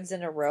 episodes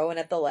in a row, and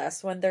at the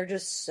last one, they're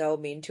just so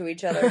mean to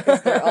each other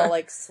because they're all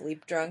like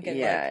sleep drunk. And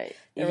like,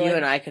 you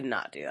and I could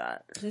not do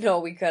that. No,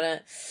 we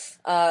couldn't.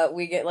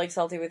 We get like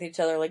salty with each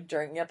other like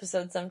during the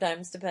episode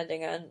sometimes,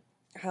 depending on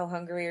how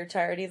hungry or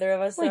tired either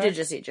of us are. We did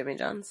just eat Jimmy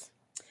John's.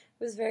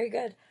 It was very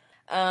good.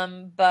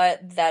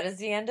 But that is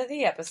the end of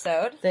the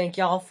episode. Thank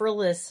y'all for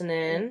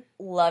listening.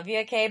 Love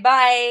you. Okay,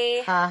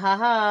 bye. Ha ha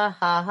ha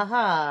ha ha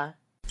ha.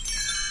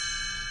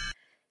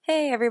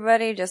 Hey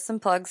everybody, just some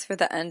plugs for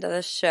the end of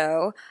the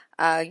show.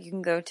 You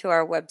can go to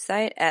our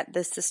website at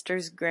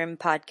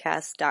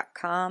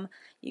thesistersgrimpodcast.com.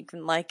 You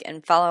can like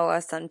and follow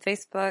us on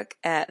Facebook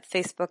at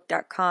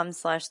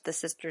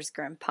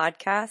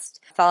facebook.com/thesistersgrimpodcast.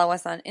 Follow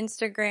us on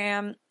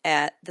Instagram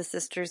at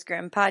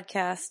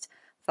thesistersgrimpodcast.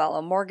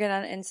 Follow Morgan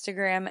on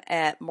Instagram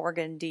at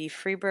Morgan D.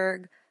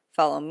 Freeberg.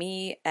 Follow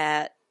me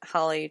at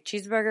Holly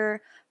Cheeseburger.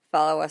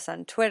 Follow us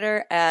on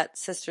Twitter at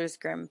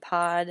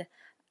sistersgrimpod.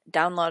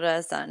 Download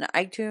us on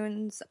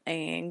iTunes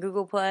and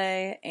Google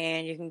Play,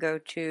 and you can go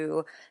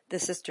to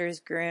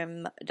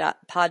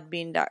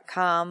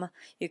thesistersgrim.podbean.com.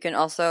 You can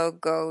also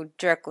go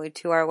directly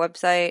to our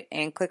website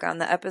and click on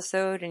the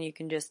episode, and you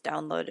can just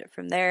download it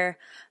from there.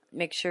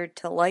 Make sure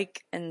to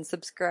like and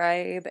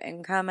subscribe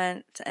and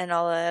comment and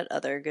all that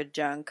other good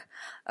junk.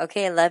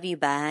 Okay, love you,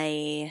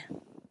 bye.